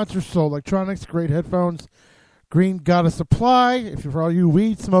other sponsors, Soul Electronics, great headphones. Green Goddess Supply, if you're for all you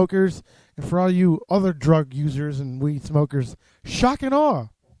weed smokers, and for all you other drug users and weed smokers, Shock and Awe,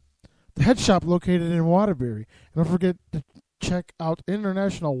 the head shop located in Waterbury. And don't forget to check out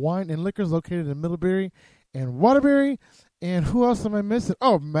International Wine and Liquors located in Middlebury and Waterbury. And who else am I missing?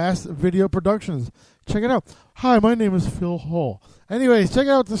 Oh, Mass Video Productions. Check it out. Hi, my name is Phil Hall. Anyways, check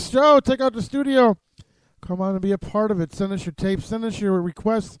out the show. Check out the studio. Come on and be a part of it. Send us your tapes. Send us your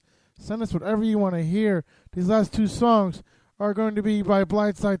requests. Send us whatever you want to hear. These last two songs are going to be by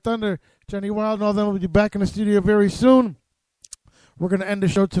Blindside Thunder. Johnny Wild and all them will be back in the studio very soon. We're going to end the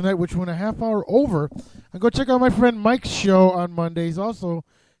show tonight, which went a half hour over. And go check out my friend Mike's show on Mondays. Also,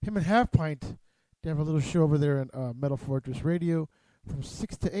 him and Half Pint. They have a little show over there at Metal Fortress Radio from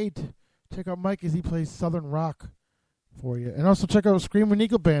 6 to 8. Check out Mike as he plays Southern Rock for you. And also check out Screaming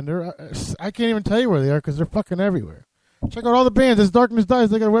Eagle Band. I can't even tell you where they are because they're fucking everywhere. Check out all the bands. As Darkness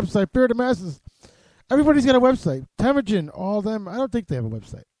Dies, they got a website. Fear the Masses. Everybody's got a website. Temujin, all them. I don't think they have a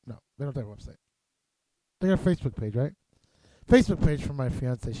website. No, they don't have a website. They got a Facebook page, right? Facebook page for my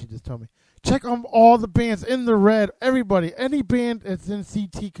fiance, she just told me. Check on all the bands in the red. Everybody. Any band that's in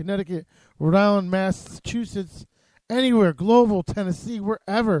CT, Connecticut, Rhode Island, Massachusetts, anywhere. Global, Tennessee,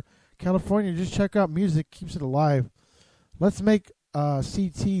 wherever. California, just check out music. Keeps it alive. Let's make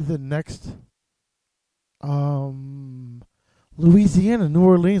CT the next... Louisiana, New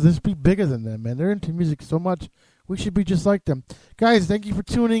Orleans. Let's be bigger than them, man. They're into music so much. We should be just like them. Guys, thank you for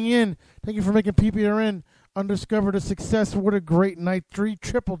tuning in. Thank you for making PPRN Undiscovered a success. What a great night. 3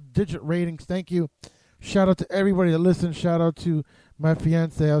 triple-digit ratings. Thank you. Shout out to everybody that listens. Shout out to my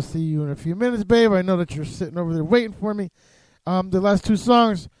fiance. I'll see you in a few minutes, babe. I know that you're sitting over there waiting for me. The last 2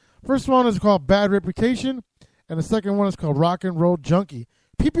 songs. First one is called Bad Reputation, and the second one is called Rock and Roll Junkie.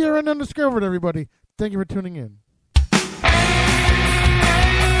 PPRN Undiscovered, everybody. Thank you for tuning in.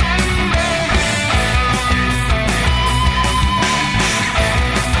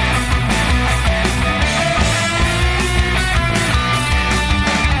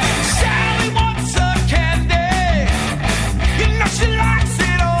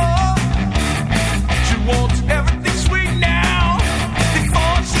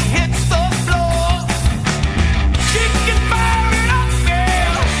 She can fire it up,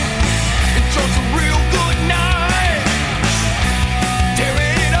 yeah.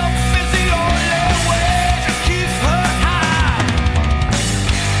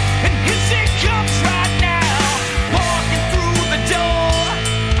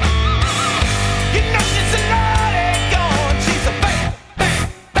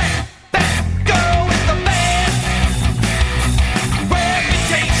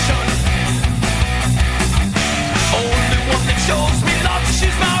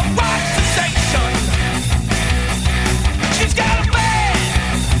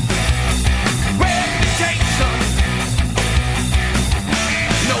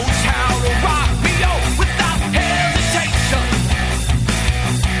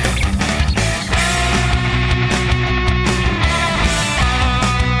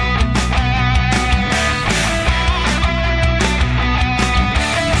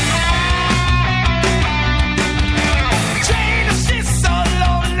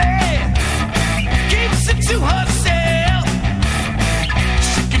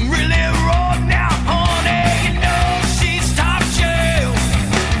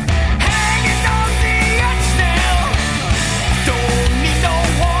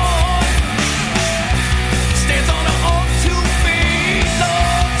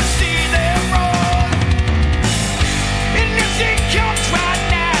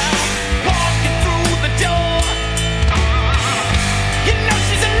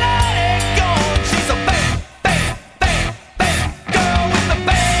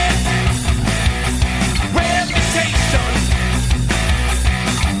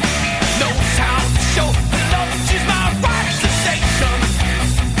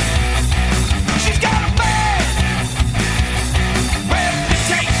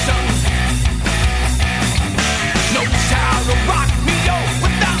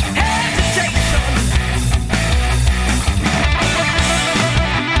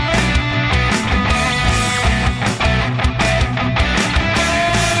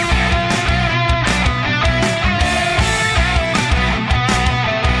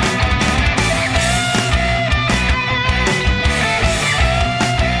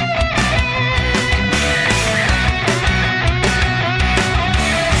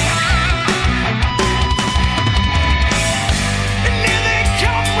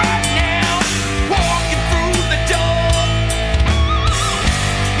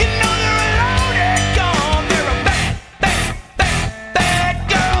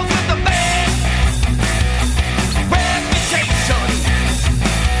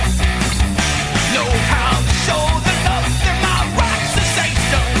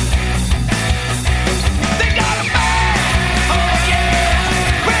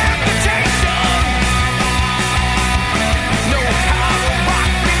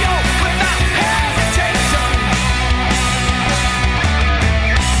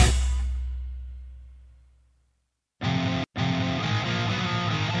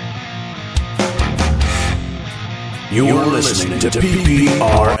 You're listening to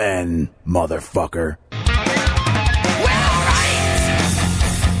PPRN, motherfucker.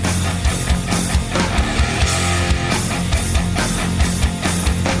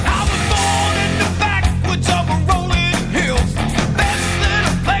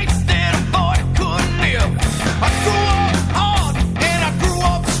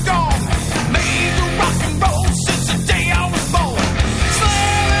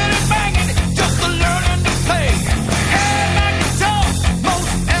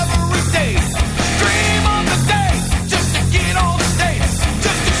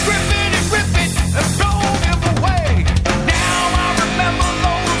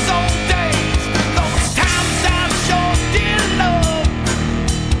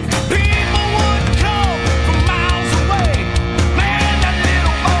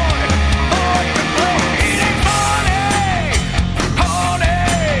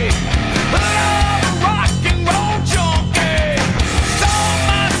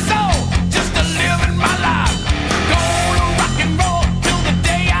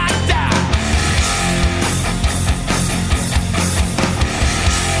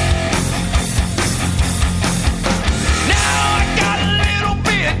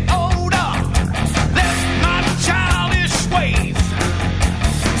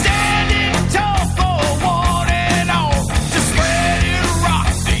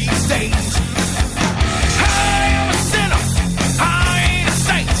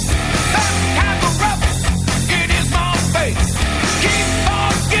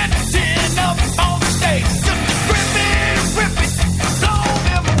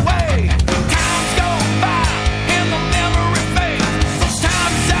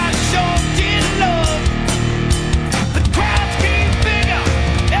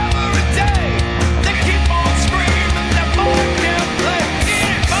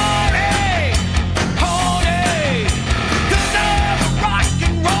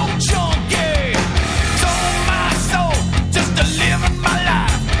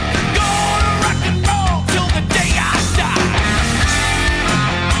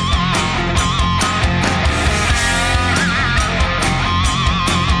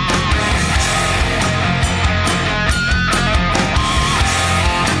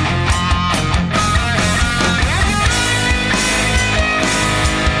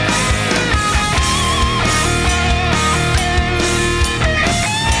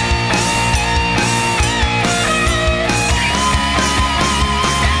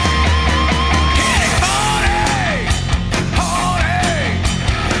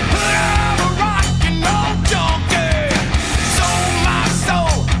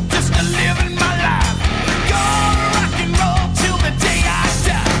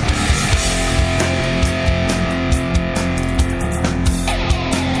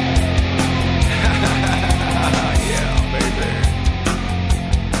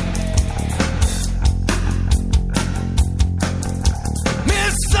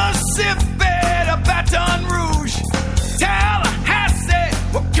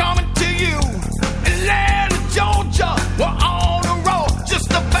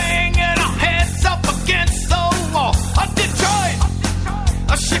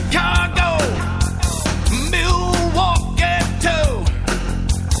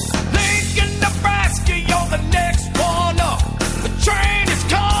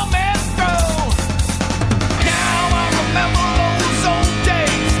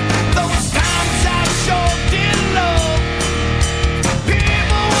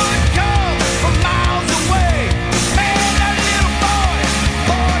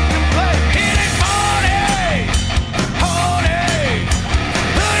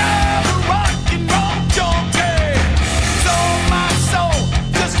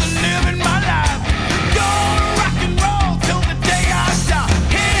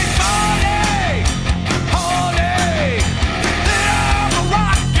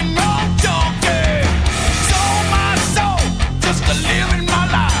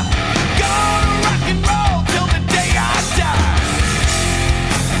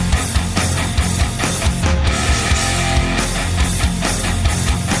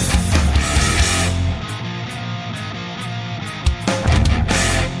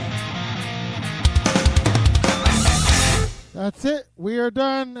 That's it. We are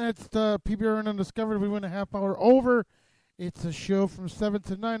done. It's the Pprn Undiscovered. We went a half hour over. It's a show from 7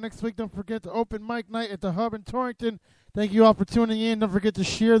 to 9. Next week, don't forget the open mic night at the Hub in Torrington. Thank you all for tuning in. Don't forget to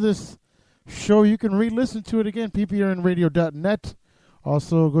share this show. You can re-listen to it again, pprnradio.net.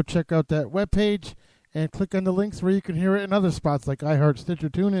 Also, go check out that webpage and click on the links where you can hear it in other spots like iHeart, Stitcher,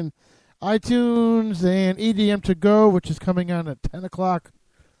 TuneIn, iTunes, and EDM to Go, which is coming on at 10 o'clock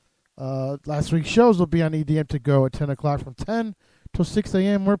Last week's shows will be on EDM to go at 10 o'clock from 10 till 6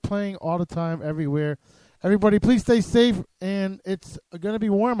 a.m. We're playing all the time, everywhere. Everybody, please stay safe, and it's going to be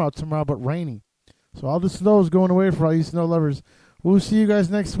warm out tomorrow, but rainy. So all the snow is going away for all you snow lovers. We'll see you guys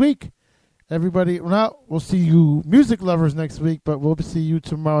next week. Everybody, we'll see you music lovers next week, but we'll see you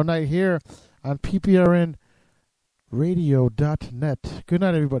tomorrow night here on pprnradio.net. Good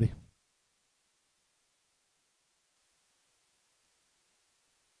night, everybody.